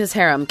somewhat like his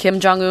harem. Kim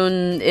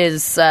Jong-un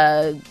is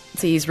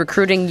he's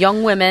recruiting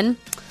young women.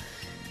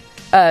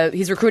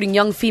 He's recruiting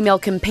young female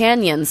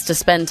companions to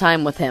spend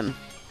time with him.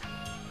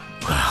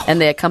 Wow. And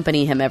they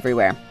accompany him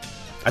everywhere.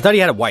 I thought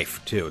he had a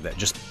wife, too, that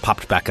just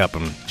popped back up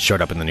and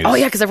showed up in the news. Oh,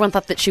 yeah, because everyone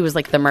thought that she was,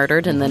 like, the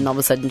murdered, and then all of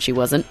a sudden she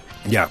wasn't.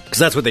 Yeah, because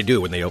that's what they do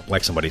when they don't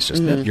like somebody. It's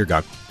just, you're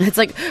gone. It's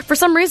like, for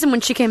some reason,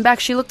 when she came back,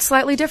 she looked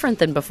slightly different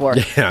than before.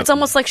 Yeah. It's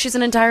almost like she's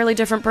an entirely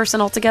different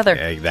person altogether.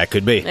 Yeah, that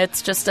could be.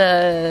 It's just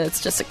a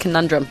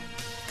conundrum.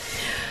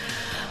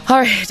 All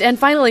right, and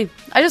finally,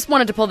 I just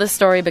wanted to pull this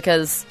story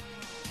because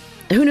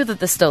who knew that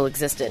this still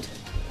existed?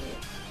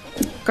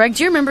 Greg,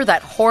 do you remember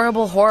that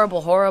horrible, horrible,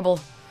 horrible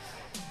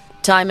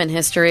time in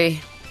history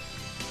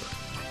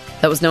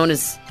that was known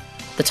as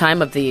the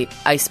time of the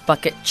Ice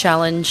Bucket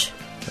Challenge?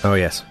 Oh,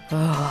 yes.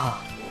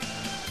 Oh,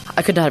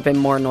 I could not have been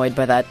more annoyed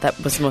by that. That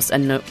was the most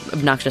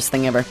obnoxious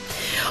thing ever.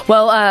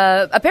 Well,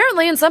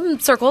 apparently in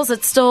some circles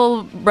it's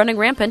still running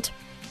rampant.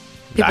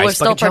 People are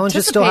still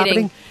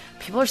participating.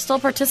 People are still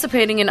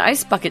participating in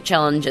ice bucket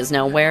challenges.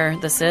 Now, where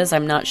this is,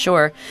 I'm not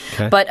sure.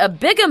 Okay. But a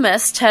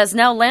bigamist has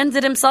now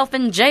landed himself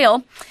in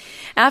jail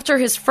after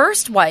his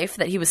first wife,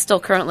 that he was still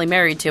currently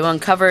married to,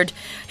 uncovered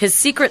his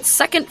secret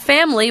second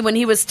family when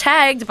he was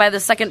tagged by the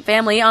second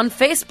family on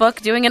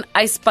Facebook doing an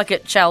ice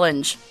bucket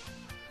challenge.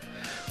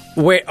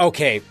 Wait,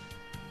 okay.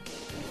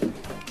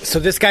 So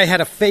this guy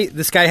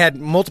had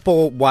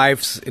multiple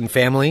wives and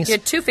families. He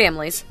had 2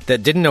 families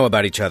that didn't know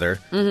about each other.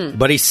 Mm-hmm.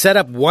 But he set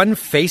up one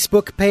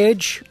Facebook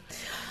page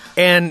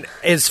and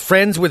is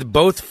friends with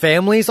both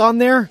families on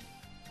there.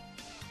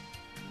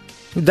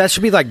 That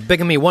should be like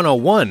Bigamy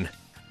 101.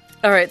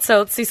 All right, so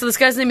let's see. So this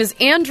guy's name is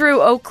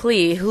Andrew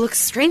Oakley, who looks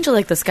strangely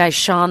like this guy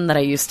Sean that I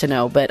used to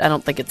know, but I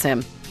don't think it's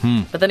him.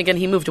 But then again,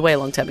 he moved away a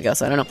long time ago,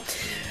 so I don't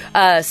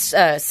know.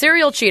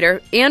 Serial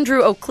cheater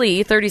Andrew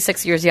Oakley,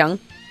 36 years young,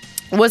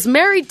 was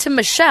married to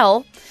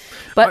Michelle.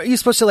 But are you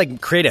supposed to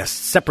like create a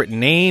separate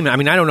name? I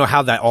mean, I don't know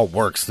how that all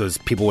works. Those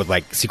people with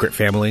like secret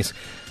families.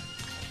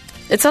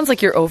 It sounds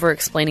like you're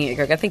over-explaining it,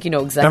 Greg. I think you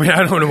know exactly. I mean,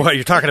 I don't know what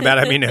you're talking about.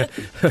 I mean...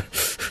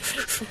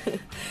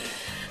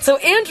 So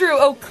Andrew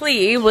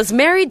Oakley was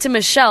married to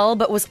Michelle,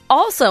 but was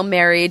also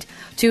married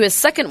to his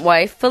second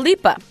wife,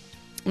 Philippa.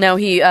 Now,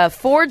 he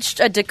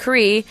forged a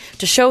decree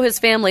to show his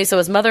family, so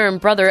his mother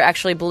and brother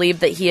actually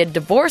believed that he had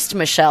divorced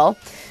Michelle,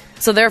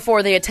 so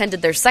therefore they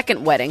attended their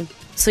second wedding.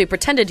 So he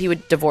pretended he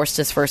had divorced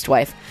his first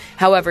wife.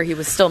 However, he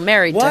was still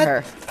married to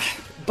her.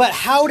 But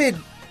how did...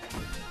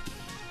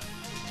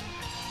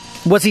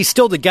 Was he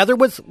still together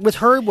with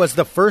her? Was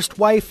the first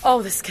wife?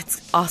 Oh, this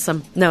gets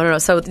awesome. No.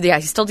 So, yeah,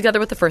 he's still together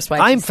with the first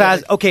wife. I'm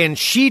fast. Okay, and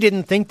she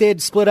didn't think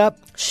they'd split up?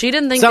 She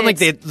didn't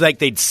think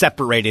they'd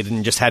separated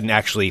and just hadn't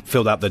actually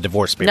filled out the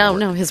divorce paperwork.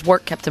 No, his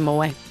work kept him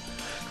away.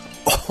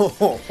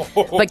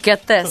 But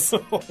get this.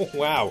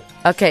 Wow.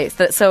 Okay,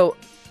 so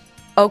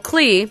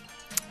Oakley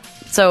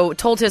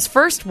told his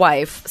first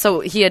wife,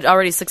 so he had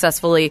already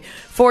successfully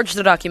forged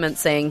the document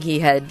saying he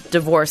had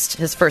divorced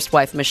his first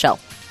wife, Michelle.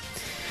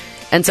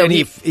 And so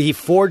he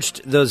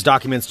forged those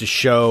documents to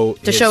show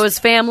his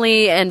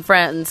family and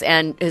friends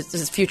and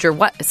his future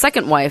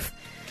second wife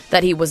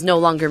that he was no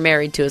longer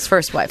married to his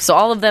first wife. So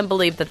all of them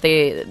believed that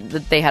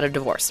they had a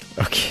divorce.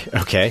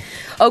 Okay.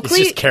 Oakley,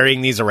 He's just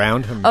carrying these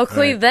around.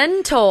 Oakley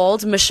then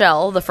told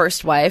Michelle, the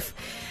first wife,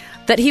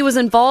 that he was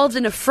involved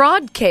in a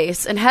fraud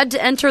case and had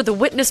to enter the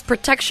witness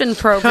protection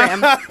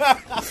program,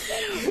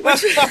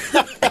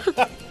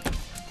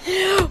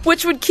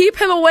 which would keep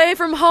him away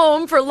from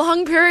home for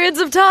long periods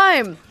of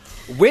time.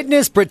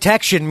 Witness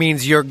protection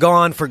means you're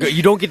gone for good.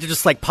 You don't get to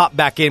just like pop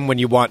back in when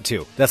you want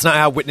to. That's not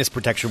how witness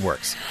protection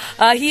works.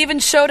 He even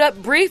showed up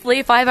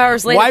briefly 5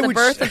 hours later at the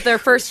birth of their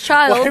first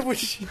child. Why would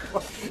she?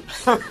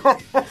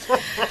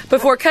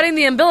 Before cutting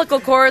the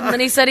umbilical cord, and then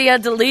he said he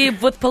had to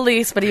leave with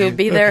police, but he would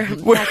be there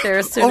back there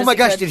as soon as Oh my he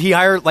gosh, could. did he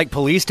hire like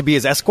police to be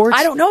his escorts?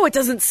 I don't know. It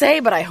doesn't say,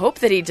 but I hope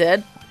that he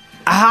did.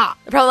 Aha!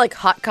 Probably like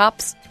hot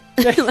cops,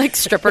 like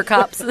stripper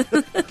cops.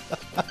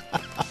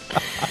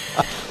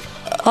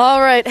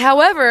 All right.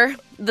 However,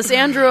 this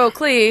Andrew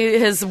Oakley,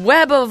 his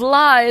web of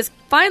lies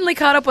finally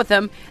caught up with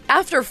him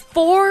after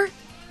 4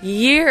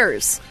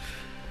 years.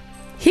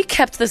 He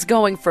kept this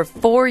going for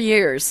 4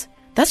 years.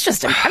 I'm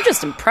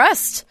just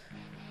impressed.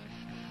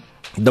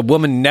 The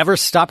woman never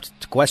stopped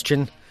to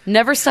question.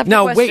 Never stopped to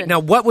Now, question. wait. Now,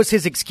 what was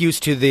his excuse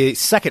to the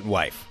second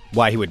wife?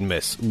 Why he would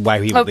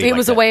why he would leave he like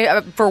was that?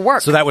 away for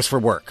work. So that was for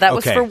work. That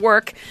was Okay. for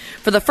work.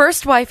 For the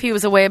first wife, he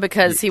was away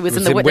because he was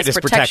in the witness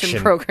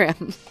protection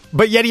program.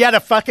 But yet he had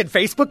a fucking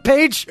Facebook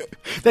page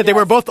that they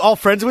were both all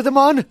friends with him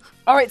on?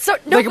 All right, so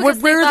no, Like, because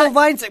where they are the thought-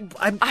 lines?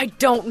 I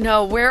don't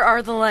know. Where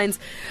are the lines?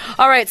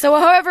 All right, so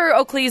however,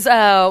 Oakley's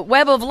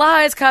web of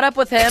lies caught up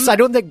with him. I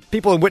don't think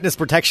people in witness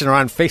protection are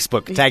on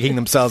Facebook tagging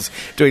themselves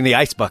doing the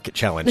ice bucket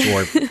challenge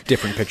or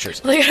different pictures.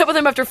 They got up with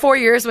him after 4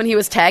 years when he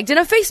was tagged in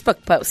a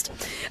Facebook post.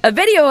 A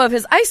video of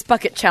his ice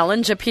bucket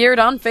challenge appeared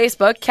on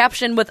Facebook,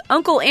 captioned with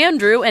Uncle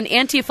Andrew and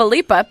Auntie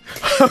Philippa,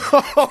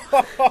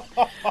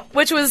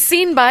 which was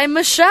seen by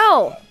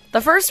Michelle,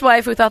 the first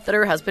wife who thought that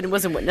her husband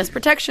was in witness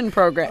protection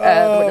program.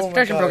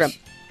 Program.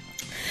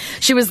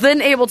 She was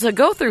then able to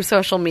go through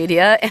social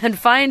media and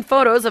find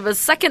photos of his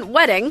second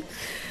wedding.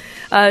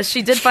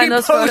 She did find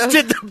those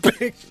posted photos. the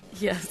big...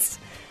 Yes.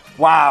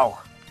 Wow.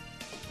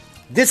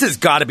 This has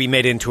got to be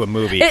made into a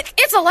movie.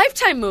 It's a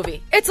Lifetime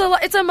movie. It's a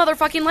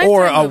motherfucking Lifetime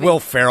or a movie. Will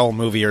Ferrell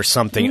movie or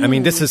something. I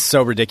mean, this is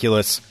so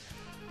ridiculous.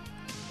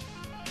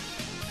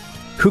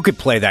 Who could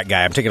play that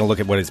guy? I'm taking a look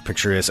at what his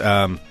picture is.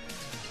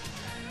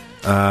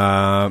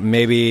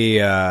 Maybe...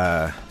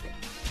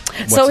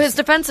 So his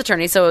defense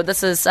attorney, so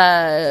this is...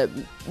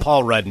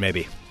 Paul Rudd,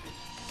 maybe.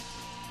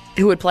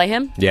 who would play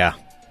him? Yeah.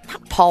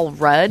 Paul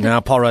Rudd?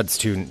 No, Paul Rudd's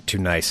too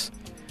nice.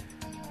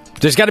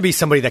 There's got to be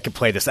somebody that could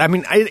play this. I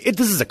mean,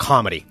 this is a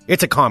comedy.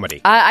 It's a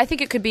comedy. I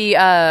think it could be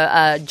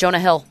Jonah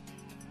Hill.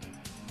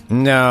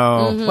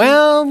 No. Mm-hmm.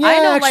 Well, yeah, I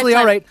know actually, Lifetime.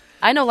 all right.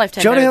 I know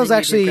Lifetime. Jonah better Hill's than you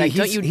do, actually... Greg.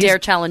 Don't you dare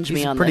challenge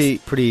me on this. He's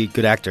a pretty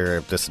good actor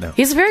at this now.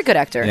 He's a very good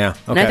actor. Yeah,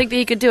 And I okay. think that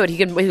he could do it. He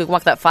could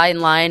walk that fine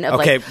line of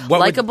Okay, like what would-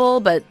 likable,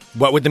 but...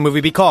 What would the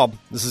movie be called?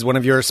 This is one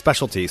of your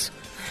specialties.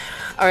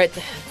 All right.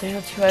 They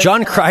have two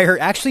John Cryer.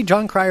 Actually,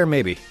 John Cryer,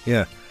 maybe.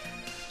 Yeah.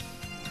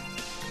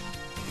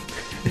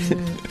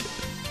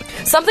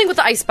 Something with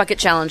the ice bucket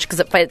challenge, because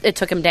it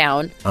took him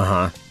down.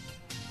 Uh-huh.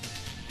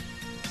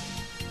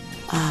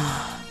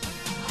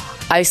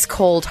 Ice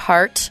cold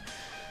heart.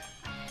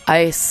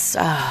 Ice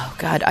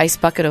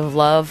bucket of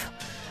love.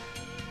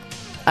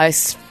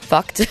 Ice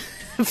fucked.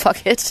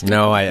 Fuck it.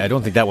 No, I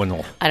don't think that one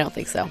will. I don't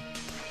think so.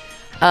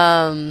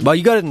 Well,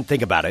 you got to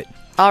think about it.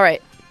 All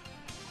right.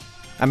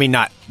 I mean,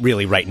 not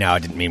really right now. I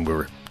didn't mean we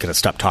were going to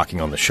stop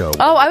talking on the show.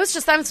 Oh, I'm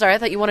sorry. I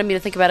thought you wanted me to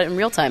think about it in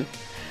real time.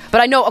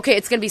 But I know, okay,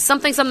 it's going to be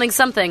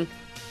something,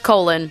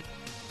 colon,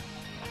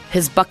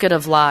 his bucket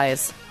of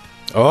lies.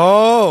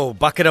 Oh,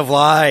 bucket of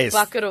lies.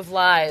 Bucket of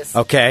lies.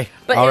 Okay.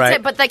 But all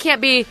right. But that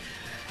can't be,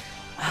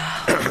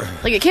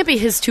 like, it can't be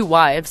his two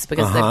wives,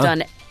 because they've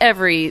done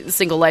every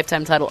single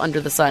Lifetime title under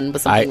the sun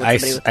with something with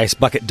somebody with... Ice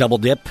bucket double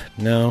dip?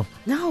 No.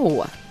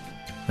 No.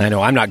 I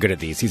know. I'm not good at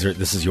these.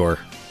 This is your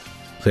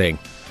thing.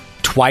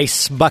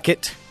 Twice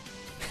bucket.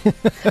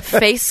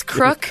 Face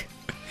crook.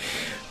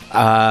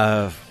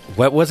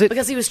 What was it?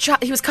 Because he was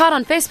caught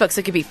on Facebook, so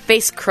it could be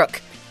face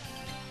crook,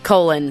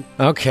 colon,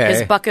 Okay.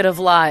 his bucket of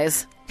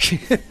lies.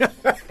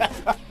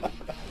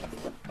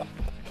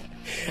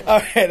 All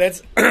right,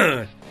 that's...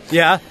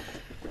 yeah.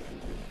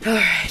 All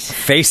right.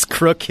 Face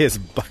crook, his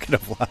bucket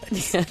of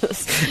lies.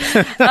 Yes.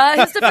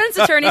 His defense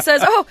attorney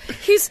says, "Oh,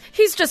 he's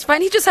just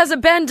fine. He just has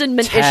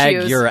abandonment Tag,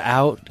 issues." you're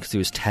out, because he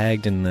was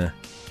tagged in the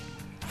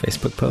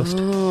Facebook post.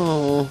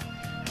 Oh.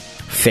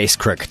 Face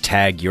crook,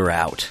 tag, you're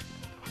out.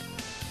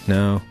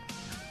 No.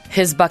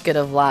 His bucket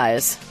of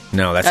lies.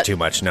 No, that's too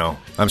much. No.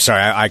 I'm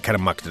sorry. I kind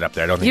of mucked it up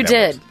there. I don't think You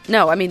that did. works.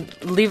 No, I mean,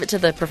 leave it to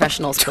the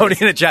professionals. Tony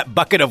please. in the chat,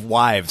 bucket of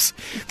wives.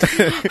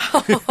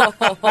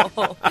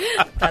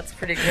 That's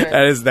pretty good.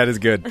 That is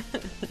good.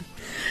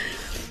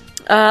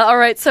 All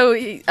right, so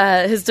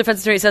his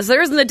defense attorney says,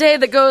 there isn't a day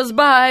that goes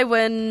by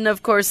when,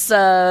 of course,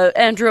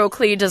 Andrew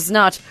Oakley does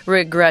not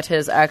regret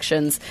his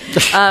actions.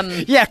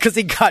 Yeah, because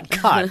he got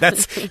caught.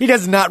 He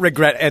does not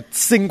regret a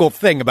single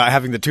thing about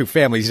having the two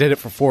families. He did it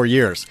for 4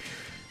 years.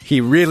 He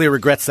really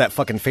regrets that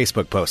fucking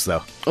Facebook post,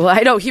 though. Well,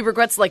 I know. He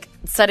regrets, like,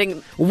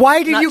 setting...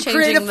 Why did not you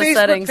create a changing the Facebook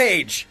settings.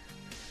 page?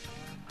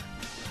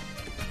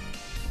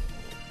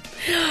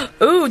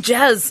 Ooh,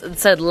 Jez. It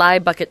said Lie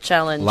Bucket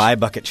Challenge. Lie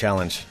bucket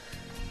challenge.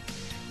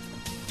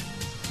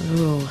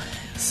 Ooh.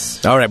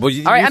 All right, well,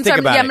 you, All right, you I'm think sorry.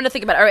 about Yeah, it. I'm going to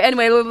think about it. All right,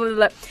 anyway. Blah, blah,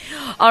 blah.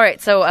 All right,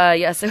 so,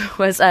 yes, it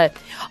was...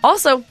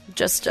 also,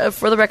 just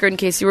for the record, in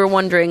case you were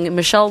wondering,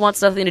 Michelle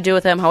wants nothing to do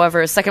with him. However,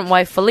 his second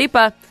wife,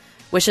 Philippa,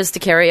 wishes to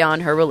carry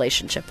on her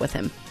relationship with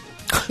him.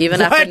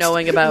 Even after What?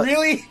 knowing about...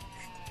 Really?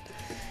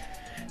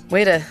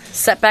 Way to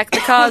set back the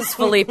cause,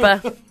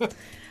 Philippa.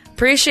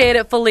 Appreciate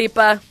it,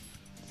 Philippa.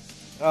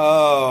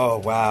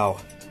 Oh,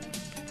 wow.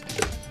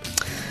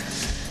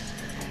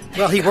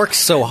 Well, he works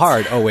so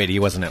hard. Oh, wait, he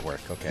wasn't at work.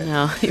 Okay.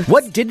 No.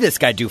 What did this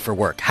guy do for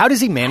work? How does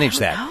he manage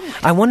that?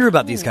 I wonder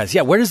about these guys.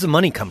 Yeah, where does the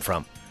money come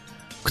from?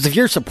 Because if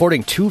you're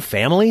supporting 2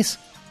 families,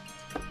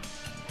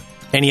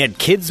 and he had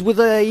kids with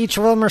each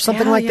of them or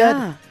something like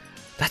that,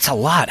 that's a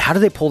lot. How do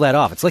they pull that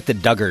off? It's like the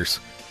Duggars.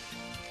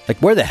 Like,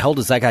 where the hell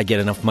does that guy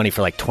get enough money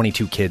for, like,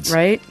 22 kids?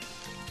 Right?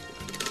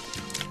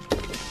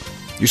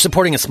 You're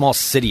supporting a small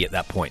city at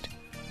that point.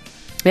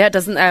 Yeah, it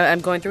doesn't...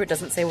 I'm going through it.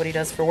 Doesn't say what he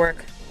does for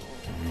work.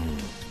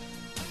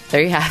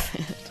 There you have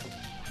it.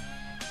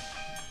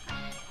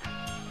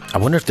 I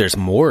wonder if there's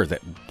more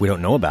that we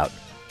don't know about.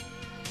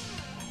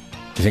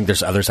 Do you think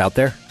there's others out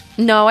there?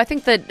 No, I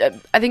think that...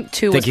 I think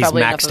 2 was Think he's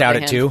probably maxed enough out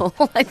of a at 2?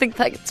 handful. I think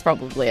that's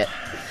probably it.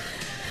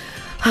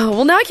 Oh,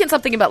 well, now I can't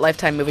stop thinking about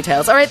Lifetime movie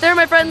titles. All right, there,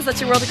 my friends.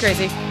 That's your world of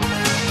crazy.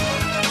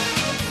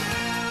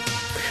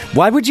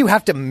 Why would you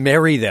have to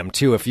marry them,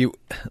 too, if you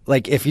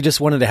just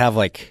wanted to have,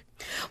 like...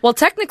 Well,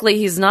 technically,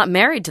 he's not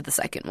married to the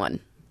second one.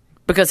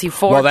 Because he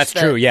forged... Well, that's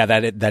true. Yeah,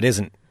 that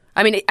isn't...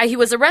 I mean, he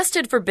was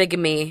arrested for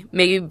bigamy,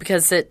 maybe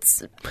because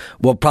it's...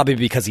 Well, probably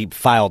because he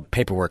filed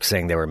paperwork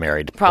saying they were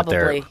married.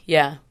 Probably,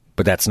 yeah.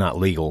 But that's not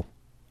legal.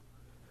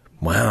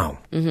 Wow.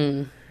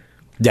 Mm-hmm.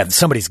 Yeah,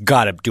 somebody's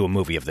got to do a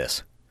movie of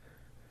this.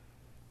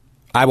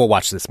 I will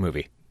watch this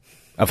movie.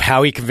 Of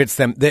how he convinced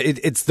them.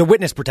 It's the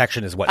witness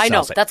protection is what I know,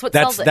 sells it. that's what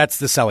sells it. That's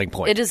the selling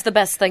point. It is the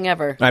best thing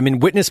ever. I mean,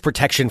 witness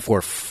protection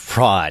for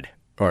fraud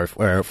or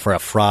for a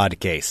fraud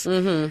case.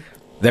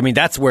 Mm-hmm. I mean,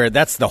 that's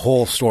the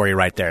whole story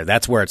right there.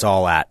 That's where it's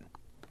all at.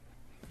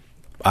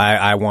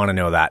 I want to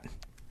know that.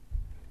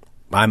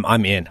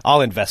 I'm in.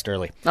 I'll invest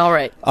early. All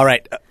right.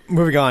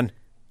 Moving on.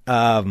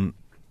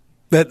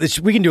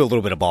 We can do a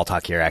little bit of ball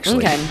talk here,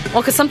 actually. Okay.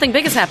 Well, because something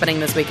big is happening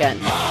this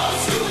weekend.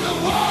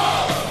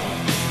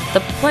 The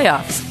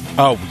playoffs.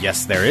 Oh,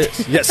 yes, there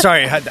is. Yeah,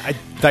 sorry, I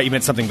thought you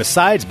meant something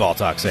besides ball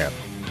talk, Sarah.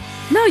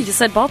 No, you just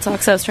said ball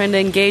talk, so I was trying to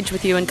engage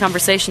with you in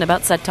conversation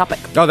about said topic.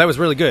 Oh, that was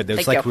really good. It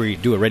was Thank like you. we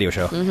do a radio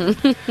show.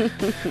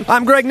 Mm-hmm.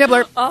 I'm Greg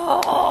Nibbler.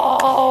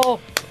 Oh,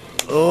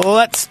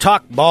 Let's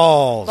talk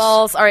balls.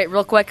 balls. All right,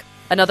 real quick.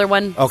 Another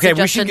one. Okay,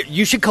 suggestion.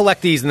 you should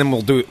collect these, and then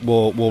we'll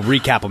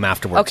recap them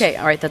afterwards. Okay,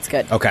 all right, that's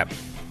good. Okay.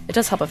 It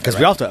does help if Because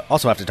we also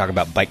have to talk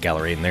about Bike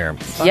Gallery in there.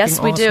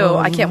 Yes, we do.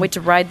 I can't wait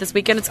to ride this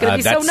weekend. It's going to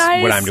be so nice.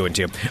 That's what I'm doing,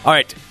 too. All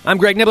right, I'm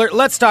Greg Nibbler.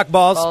 Let's talk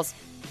balls. Balls.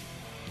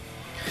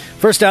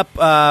 First up,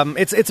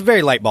 it's a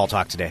very light ball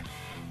talk today.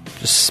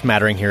 Just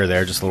smattering here or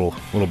there, just a little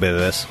bit of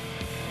this,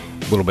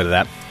 a little bit of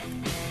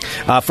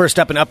that. First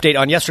up, an update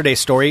on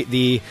yesterday's story.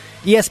 The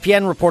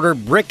ESPN reporter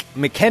Brick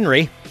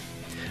McHenry,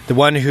 the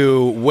one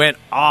who went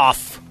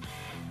off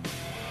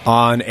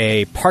on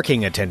a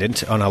parking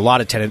attendant, on a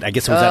lot attendant. I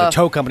guess it was at a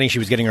tow company. She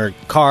was getting her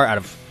car out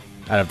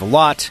of the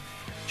lot.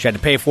 She had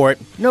to pay for it.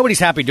 Nobody's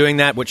happy doing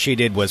that. What she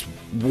did was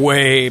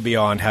way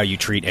beyond how you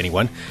treat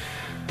anyone.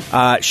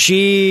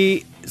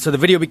 So the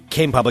video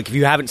became public. If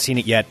you haven't seen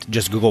it yet,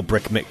 just Google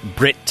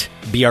Britt,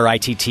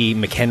 B-R-I-T-T,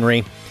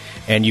 McHenry,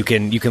 and you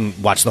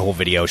can watch the whole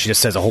video. She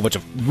just says a whole bunch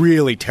of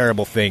really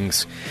terrible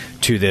things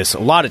to this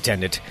lot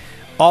attendant,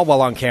 all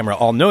while on camera,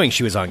 all knowing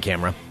she was on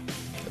camera,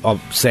 all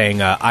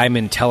saying, I'm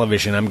in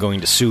television, I'm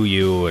going to sue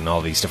you, and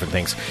all these different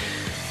things,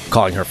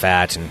 calling her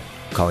fat and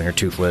calling her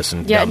toothless.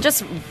 And Yeah,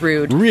 just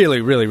rude.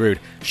 Really, really rude.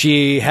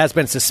 She has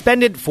been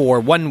suspended for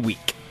 1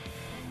 week.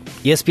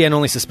 ESPN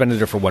only suspended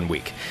her for 1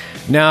 week.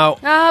 Now,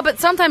 But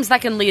sometimes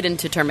that can lead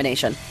into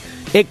termination.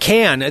 it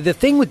can. The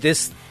thing with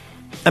this,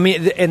 I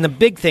mean, and the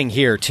big thing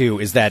here, too,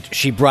 is that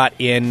she brought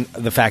in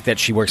the fact that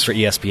she works for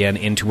ESPN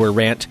into her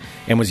rant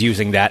and was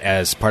using that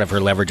as part of her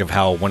leverage of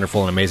how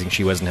wonderful and amazing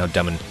she was and how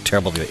dumb and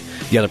terrible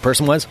the other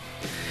person was.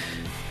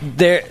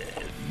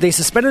 They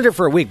suspended her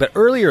for a week, but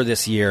earlier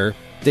this year,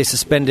 they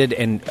suspended,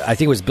 and I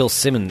think it was Bill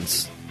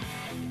Simmons,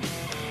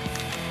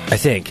 I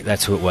think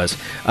that's who it was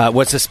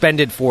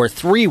suspended for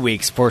 3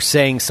 weeks for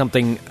saying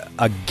something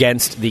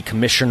against the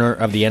commissioner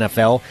of the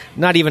NFL.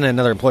 Not even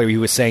another employee. He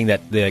was saying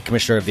that the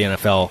commissioner of the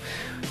NFL,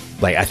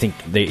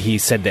 he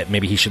said that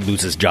maybe he should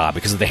lose his job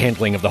because of the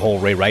handling of the whole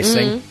Ray Rice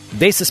thing.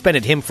 They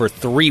suspended him for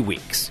 3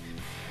 weeks.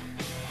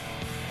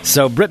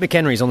 So Britt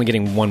McHenry is only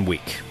getting 1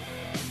 week.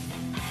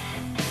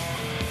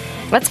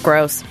 That's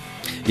gross.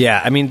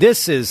 Yeah, I mean,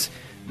 this is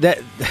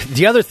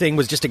the other thing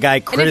was just a guy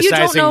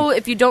criticizing. And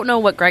if you don't know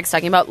what Greg's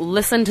talking about,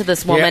 listen to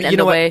this woman and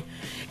the way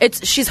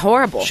she's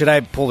horrible. Should I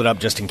pull it up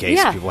just in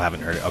case people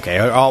haven't heard it? Okay,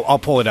 I'll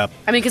pull it up.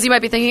 I mean, because you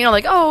might be thinking,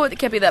 oh, it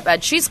can't be that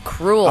bad. She's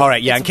cruel. All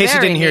right, yeah. In case you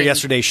didn't hear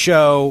yesterday's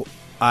show,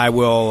 I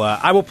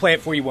will play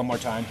it for you one more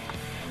time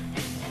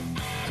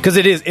because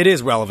it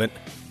is relevant.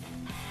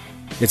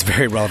 It's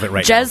very relevant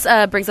right now.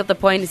 Jez brings up the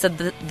point. He said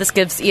this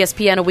gives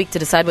ESPN a week to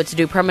decide what to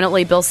do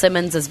permanently. Bill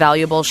Simmons is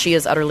valuable. She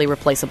is utterly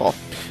replaceable.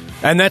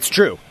 And that's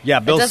true. Yeah,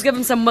 It does give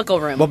him some wiggle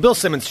room. Well, Bill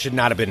Simmons should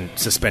not have been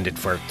suspended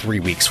for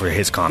 3 weeks for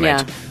his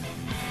comment.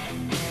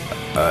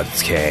 Yeah.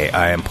 Okay,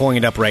 I am pulling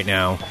it up right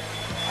now.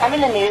 I'm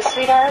in the news,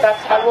 sweetheart.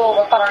 I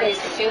will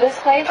sue this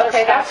place.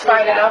 Okay, that's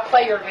fine, and I'll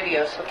play your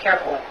video, so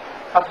carefully.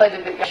 I'll play the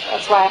video.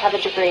 That's why I have a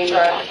degree in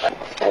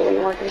I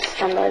wouldn't work in a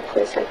slumdog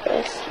place like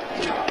this.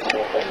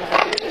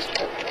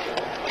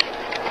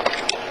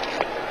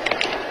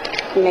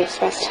 It makes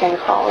best to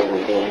call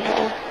even being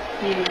here.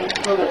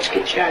 Well, let's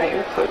get you out of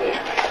here quickly.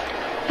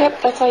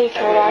 Yep, that's all you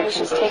care about is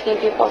just taking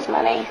people's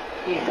money.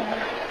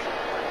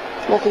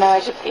 With no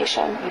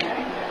education.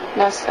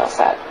 No skill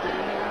set.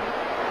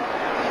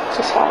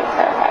 Just want to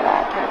clarify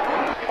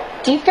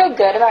that. Do you feel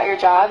good about your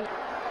job?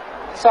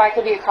 So I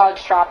could be a college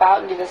dropout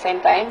and do the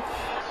same thing?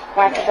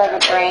 Why have to have a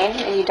brain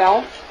and you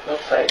don't?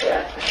 Looks like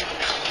that.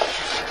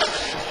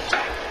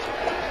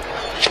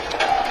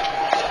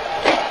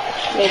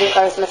 Maybe if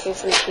I was missing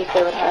some teeth,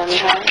 they would hire me,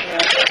 huh? Yeah,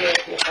 maybe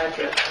if you had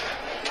to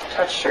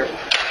touch your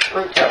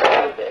roots up a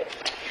little bit.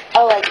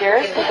 Oh, like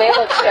yours? Because they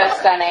look so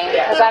stunning.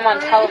 Because I'm on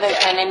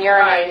television and you're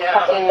in a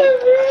fucking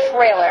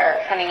trailer,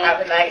 honey. Have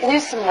a nice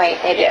Lose some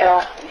weight, baby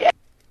girl.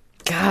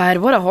 God,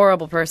 what a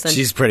horrible person.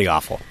 She's pretty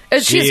awful.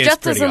 She's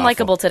just as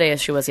unlikable today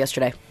as she was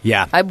yesterday.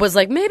 Yeah. I was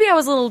like, maybe I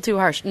was a little too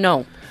harsh.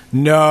 No,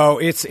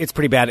 it's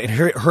pretty bad. And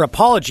her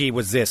apology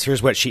was this.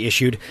 Here's what she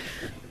issued.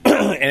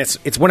 And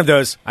it's one of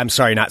those, I'm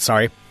sorry, not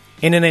sorry.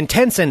 In an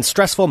intense and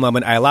stressful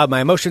moment, I allowed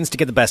my emotions to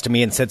get the best of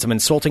me and said some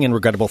insulting and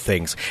regrettable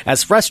things.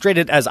 As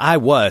frustrated as I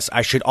was,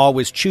 I should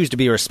always choose to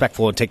be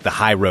respectful and take the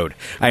high road.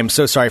 I am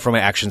so sorry for my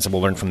actions and will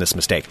learn from this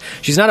mistake.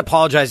 She's not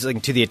apologizing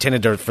to the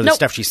attendant for the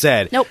stuff she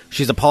said. Nope.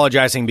 She's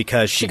apologizing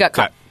because she got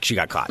caught. She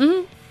got caught.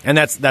 Mm-hmm. And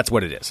that's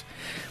what it is.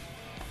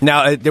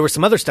 Now, there was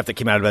some other stuff that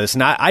came out of this,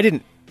 and I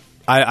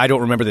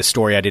don't remember this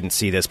story. I didn't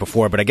see this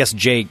before, but I guess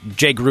Jay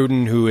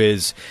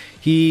Gruden,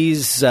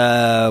 he's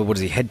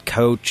head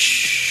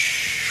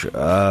coach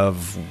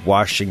of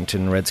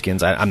Washington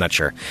Redskins. I'm not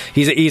sure.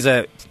 He's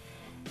either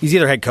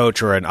head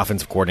coach or an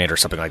offensive coordinator or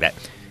something like that.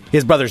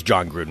 His brother's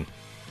Jong Gruden,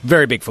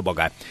 very big football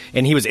guy,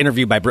 and he was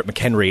interviewed by Britt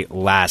McHenry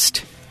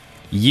last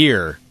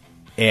year,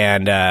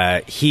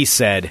 and he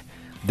said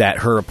that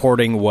her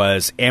reporting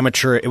was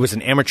amateur. It was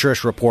an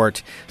amateurish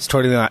report. It's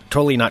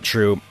totally not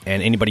true.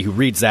 And anybody who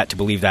reads that to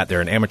believe that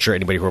they're an amateur,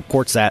 anybody who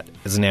reports that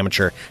is an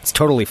amateur, it's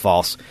totally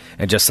false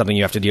and just something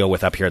you have to deal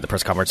with up here at the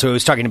press conference. So he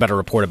was talking about a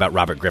report about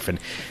Robert Griffin.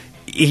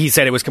 He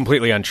said it was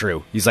completely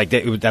untrue. He's like,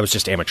 that was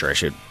just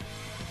amateurish,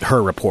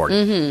 her report.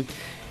 Mm-hmm.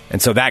 And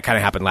so that kind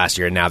of happened last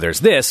year. And now there's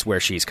this where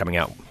she's coming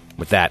out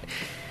with that.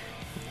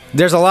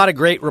 There's a lot of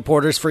great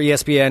reporters for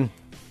ESPN,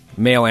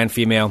 male and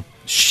female.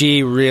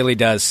 She really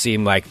does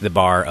seem like the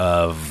bar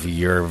of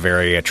you're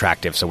very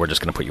attractive, so we're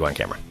just going to put you on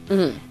camera.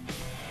 Mm-hmm.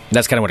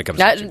 That's kind of what it comes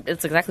down to.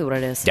 It's exactly what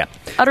it is. Yeah.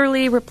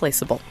 Utterly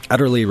replaceable.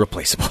 Utterly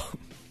replaceable.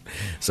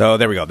 So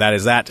there we go. That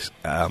is that.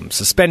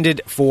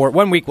 Suspended for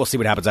 1 week. We'll see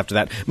what happens after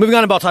that. Moving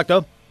on to Ball Talk,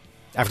 though,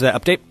 after that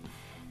update.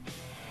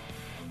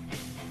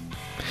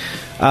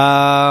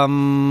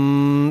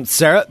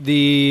 Sarah,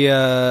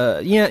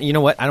 you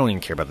know what? I don't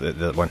even care about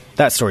the one.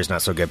 That story's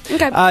not so good.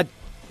 Okay.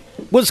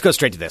 We'll just go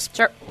straight to this.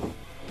 Sure.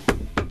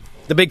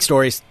 The big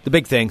stories, the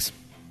big things.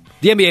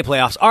 The NBA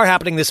playoffs are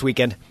happening this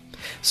weekend.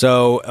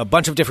 So a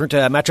bunch of different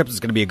matchups.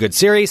 It's going to be a good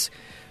series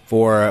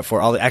for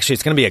all. Actually,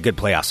 it's going to be a good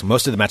playoffs.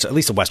 Most of the matches, at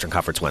least the Western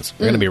Conference ones,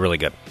 are going to be really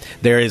good.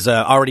 There is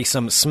already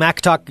some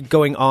smack talk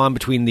going on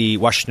between the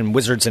Washington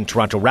Wizards and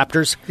Toronto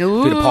Raptors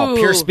due to Paul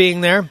Pierce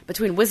being there.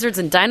 Between wizards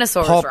and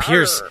dinosaurs. Paul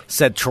Pierce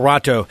said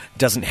Toronto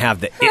doesn't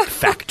have the it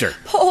factor.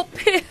 Paul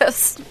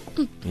Pierce.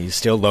 He's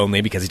still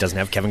lonely because he doesn't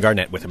have Kevin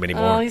Garnett with him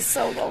anymore. Oh, he's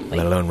so lonely.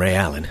 Let alone Ray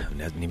Allen, who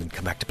hasn't even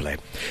come back to play.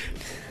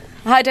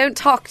 I don't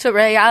talk to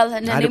Ray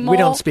Allen anymore. We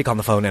don't speak on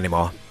the phone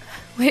anymore.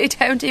 We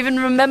don't even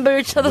remember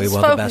each other's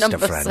phone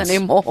numbers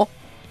anymore.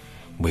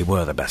 We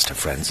were the best of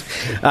friends.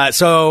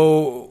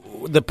 So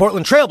the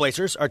Portland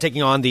Trailblazers are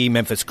taking on the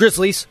Memphis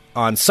Grizzlies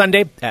on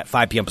Sunday at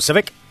 5 p.m.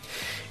 Pacific.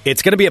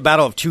 It's going to be a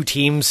battle of two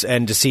teams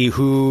and to see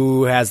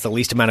who has the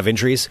least amount of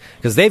injuries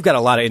because they've got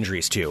a lot of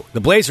injuries too. The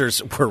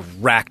Blazers were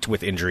racked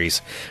with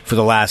injuries for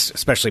the last,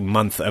 especially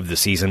month of the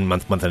season,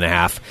 month and a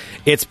half.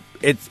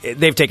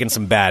 They've taken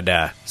some bad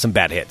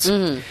hits.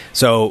 Mm-hmm.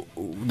 So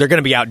they're going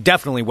to be out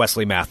definitely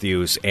Wesley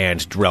Matthews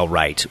and Darrell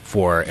Wright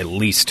for at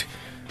least,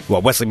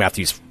 Wesley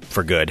Matthews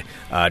for good,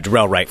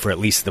 Darrell Wright for at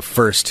least the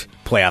first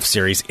playoff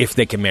series if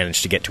they can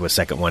manage to get to a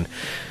second one.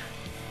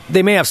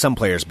 They may have some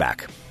players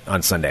back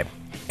on Sunday.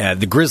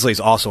 The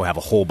Grizzlies also have a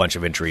whole bunch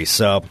of injuries,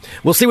 so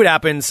we'll see what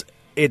happens.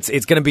 It's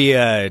going to be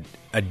a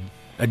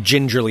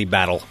gingerly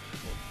battle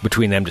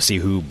between them to see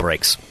who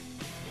breaks.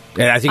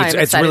 And I think I'm it's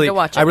excited really, to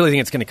watch it. I really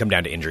think it's going to come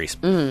down to injuries.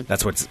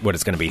 That's what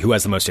it's going to be. Who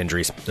has the most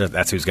injuries?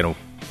 That's who's going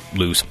to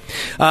lose.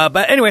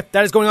 But anyway,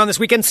 that is going on this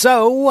weekend.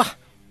 So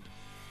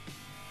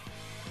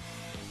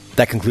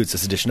that concludes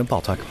this edition of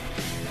Ball Talk.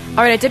 All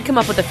right, I did come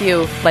up with a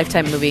few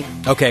Lifetime movie.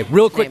 Okay,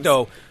 real quick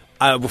names.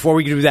 though, before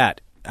we do that,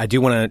 I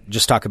do want to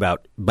just talk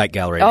about Bike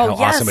Gallery and how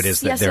awesome it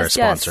is that they're a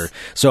sponsor.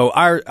 So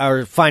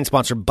our fine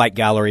sponsor, Bike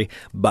Gallery,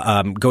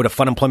 go to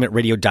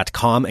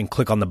funemploymentradio.com and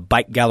click on the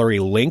Bike Gallery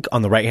link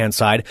on the right-hand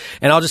side.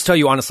 And I'll just tell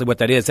you honestly what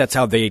that is. That's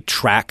how they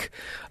track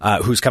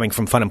who's coming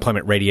from Fun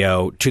Employment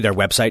Radio to their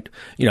website.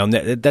 You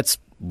know, that's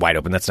wide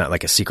open. That's not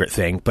like a secret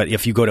thing. But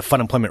if you go to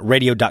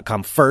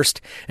funemploymentradio.com first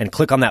and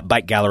click on that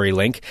Bike Gallery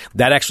link,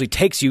 that actually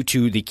takes you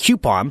to the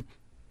coupon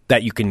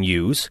that you can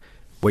use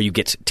where you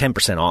get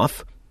 10%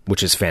 off,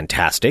 which is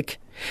fantastic.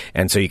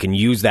 And so you can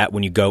use that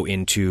when you go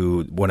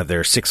into one of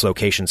their 6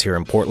 locations here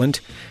in Portland.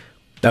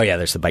 Oh, yeah,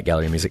 there's the Bike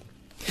Gallery music.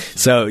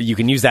 So you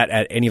can use that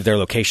at any of their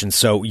locations.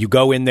 So you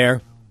go in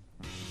there,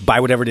 buy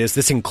whatever it is.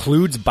 This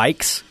includes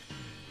bikes.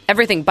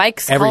 Everything.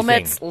 Bikes, Everything.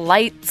 helmets,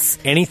 lights.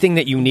 Anything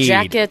that you need.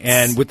 Jackets.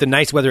 And with the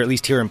nice weather, at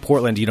least here in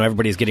Portland, you know,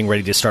 everybody's getting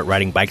ready to start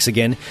riding bikes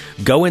again.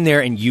 Go in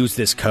there and use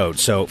this code.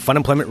 So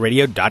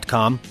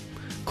funemploymentradio.com,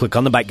 click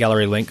on the Bike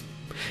Gallery link.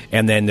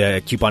 And then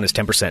the coupon is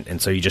 10%. And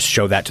so you just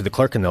show that to the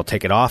clerk and they'll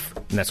take it off.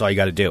 And that's all you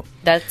got to do.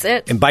 That's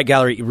it. And Bike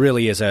Gallery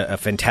really is a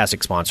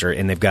fantastic sponsor.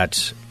 And they've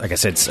got, like I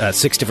said,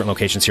 6 different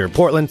locations here in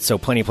Portland. So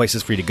plenty of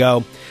places for you to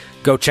go.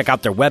 Go check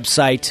out their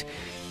website.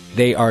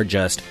 They are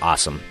just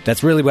awesome.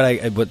 That's really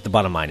what the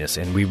bottom line is.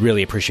 And we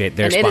really appreciate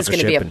their sponsorship. And it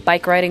is going to be a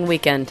bike riding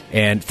weekend.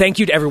 And thank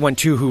you to everyone,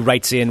 too, who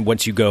writes in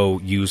once you go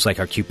use like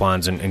our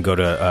coupons and go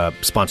to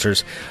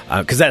sponsors.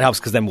 Because that helps,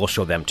 because then we'll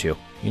show them, too.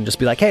 You can just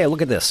be like, hey,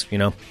 look at this, you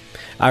know.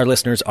 Our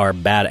listeners are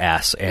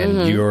badass,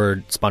 and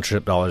your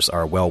sponsorship dollars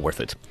are well worth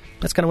it.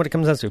 That's kind of what it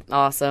comes down to.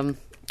 Awesome.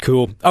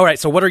 Cool. All right.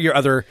 So, what are your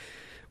other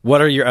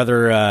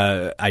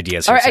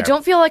ideas? All right. Sarah? I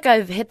don't feel like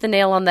I've hit the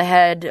nail on the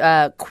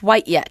head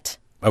quite yet.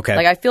 Okay.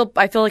 Like I feel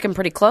like I'm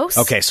pretty close.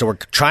 Okay. So we're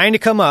trying to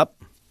come up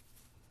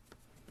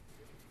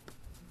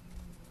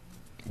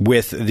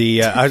with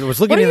the. I was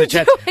looking in the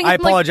chat. doing? I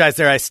apologize.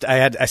 There, I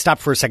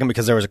stopped for a second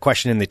because there was a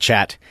question in the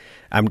chat.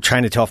 I'm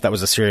trying to tell if that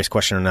was a serious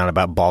question or not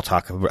about Ball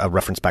Talk, a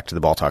reference back to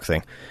the Ball Talk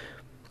thing.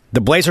 The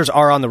Blazers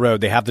are on the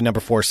road. They have the number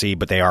 4 seed,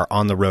 but they are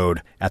on the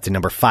road at the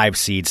number 5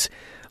 seed's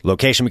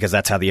location because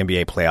that's how the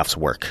NBA playoffs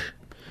work.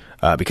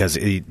 Because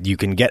you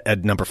can get a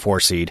number 4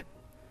 seed,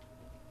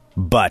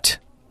 but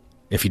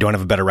if you don't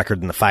have a better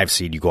record than the 5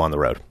 seed, you go on the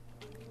road.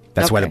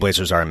 That's why the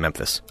Blazers are in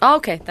Memphis. Oh,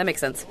 okay. That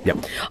makes sense. Yep.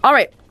 All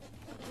right.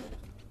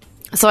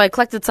 So I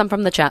collected some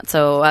from the chat.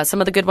 So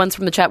some of the good ones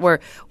from the chat were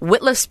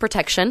Witless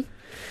Protection.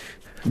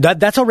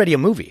 That's already a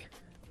movie.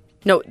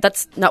 No,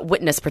 that's not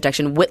Witness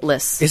Protection.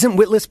 Witless. Isn't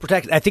Witless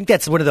Protection? I think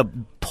that's one of the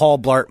Paul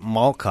Blart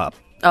Mall Cop.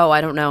 Oh,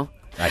 I don't know.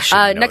 I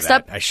shouldn't know next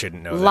that. up, I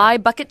shouldn't know that. Lie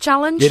Bucket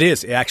Challenge. It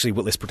is actually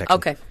Witless Protection.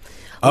 Okay.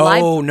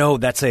 Oh, no,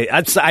 that's a...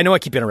 I know I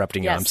keep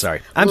interrupting you. Yes. I'm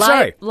sorry. I'm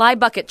sorry. Lie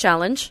Bucket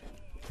Challenge.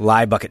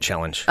 Lie Bucket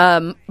Challenge.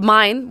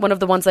 Mine, one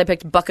of the ones I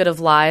picked, Bucket of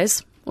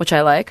Lies, which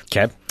I like.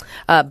 Okay.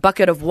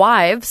 Bucket of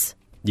Wives.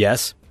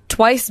 Yes.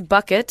 Twice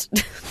Bucket.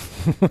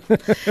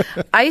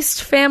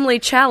 Iced Family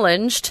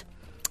Challenged.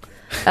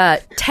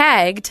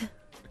 Tagged,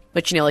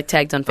 which, you know, like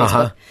tagged on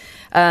Facebook.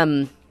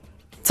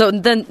 So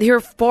then here are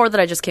 4 that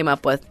I just came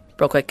up with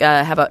real quick.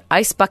 How about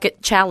Ice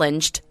Bucket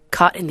Challenged,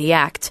 Caught in the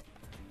Act.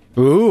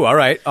 Ooh, all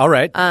right, all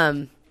right.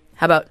 How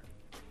about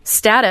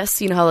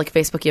Status? You know how like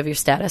Facebook you have your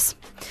status.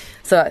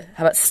 So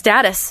how about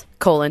Status,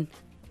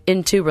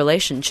 into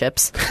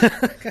relationships.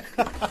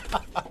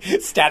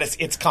 Status,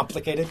 it's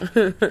complicated.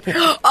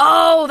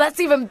 Oh, that's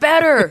even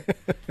better.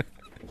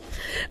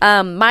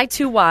 My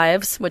Two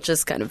Wives, which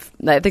is kind of,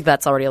 I think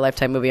that's already a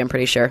Lifetime movie, I'm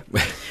pretty sure.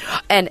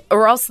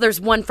 Or else there's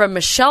one from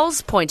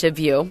Michelle's point of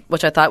view,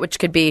 which I thought, which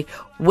could be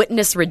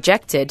Witness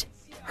Rejected,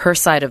 her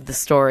side of the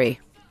story.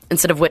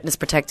 Instead of Witness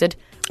Protected.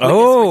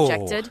 Witness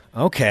Rejected.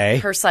 Okay.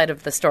 Her side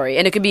of the story.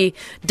 And it could be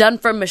done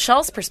from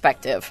Michelle's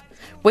perspective,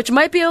 which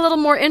might be a little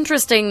more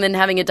interesting than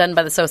having it done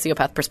by the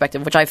sociopath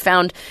perspective, which I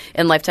found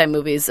in Lifetime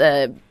movies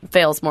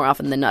fails more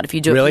often than not. If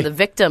you do it from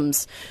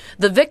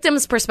the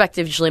victim's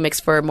perspective usually makes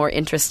for a more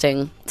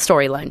interesting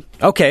storyline.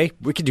 Okay,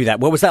 we could do that.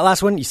 What was that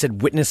last one? You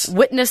said Witness...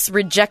 Witness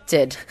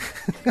Rejected.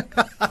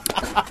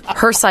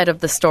 Her side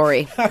of the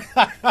story.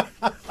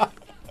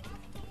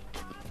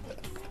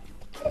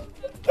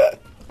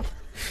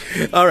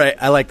 All right,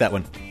 I like that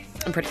one.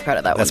 I'm pretty proud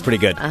of that one. That's pretty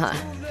good.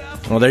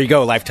 Well, there you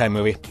go, Lifetime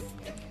movie.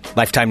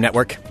 Lifetime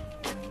Network.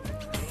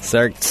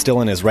 Sarah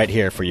Stillen is right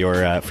here for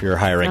your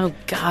hiring. Oh,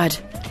 God.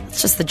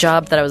 It's just the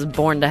job that I was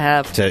born to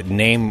have. To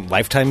name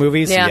Lifetime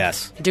movies? Yeah.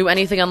 Yes. Do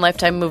anything on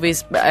Lifetime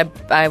movies.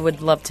 I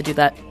would love to do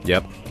that.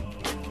 Yep.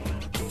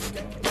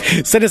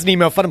 Send us an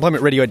email,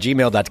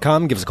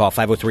 funemploymentradio@gmail.com. Give us a call,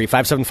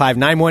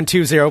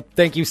 503-575-9120.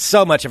 Thank you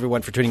so much,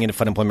 everyone, for tuning into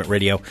Fun Employment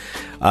Radio.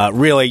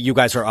 Really, you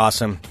guys are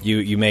awesome.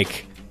 You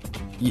make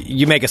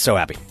us so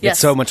happy. Yes. It's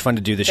so much fun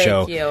to do the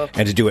show you.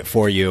 and to do it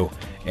for you.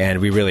 and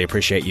we really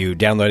appreciate you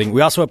downloading.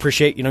 We also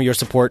appreciate, your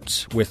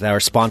support with our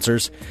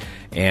sponsors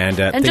and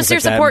things just your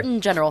like that. support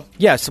in general.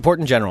 Yeah, support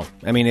in general.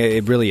 I mean,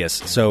 it really is.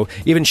 So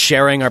even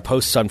sharing our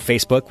posts on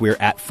Facebook, we're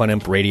at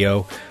FunImp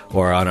Radio,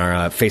 or on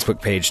our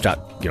Facebook page,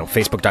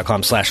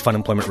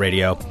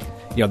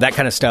 facebook.com/funemploymentradio. That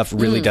kind of stuff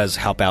really does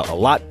help out a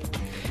lot.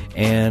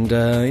 And,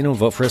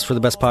 vote for us for the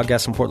best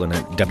podcast in Portland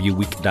at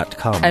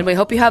wweek.com. And we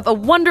hope you have a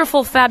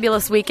wonderful,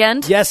 fabulous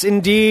weekend. Yes,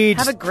 indeed.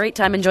 Have a great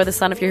time. Enjoy the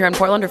sun if you're here in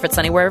Portland, or if it's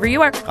sunny wherever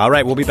you are. All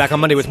right, we'll be back on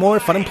Monday with more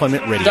Fun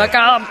Employment Radio.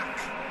 .com.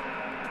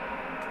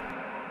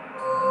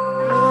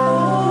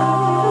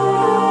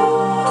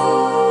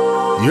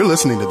 You're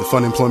listening to the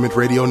Fun Employment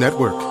Radio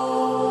Network.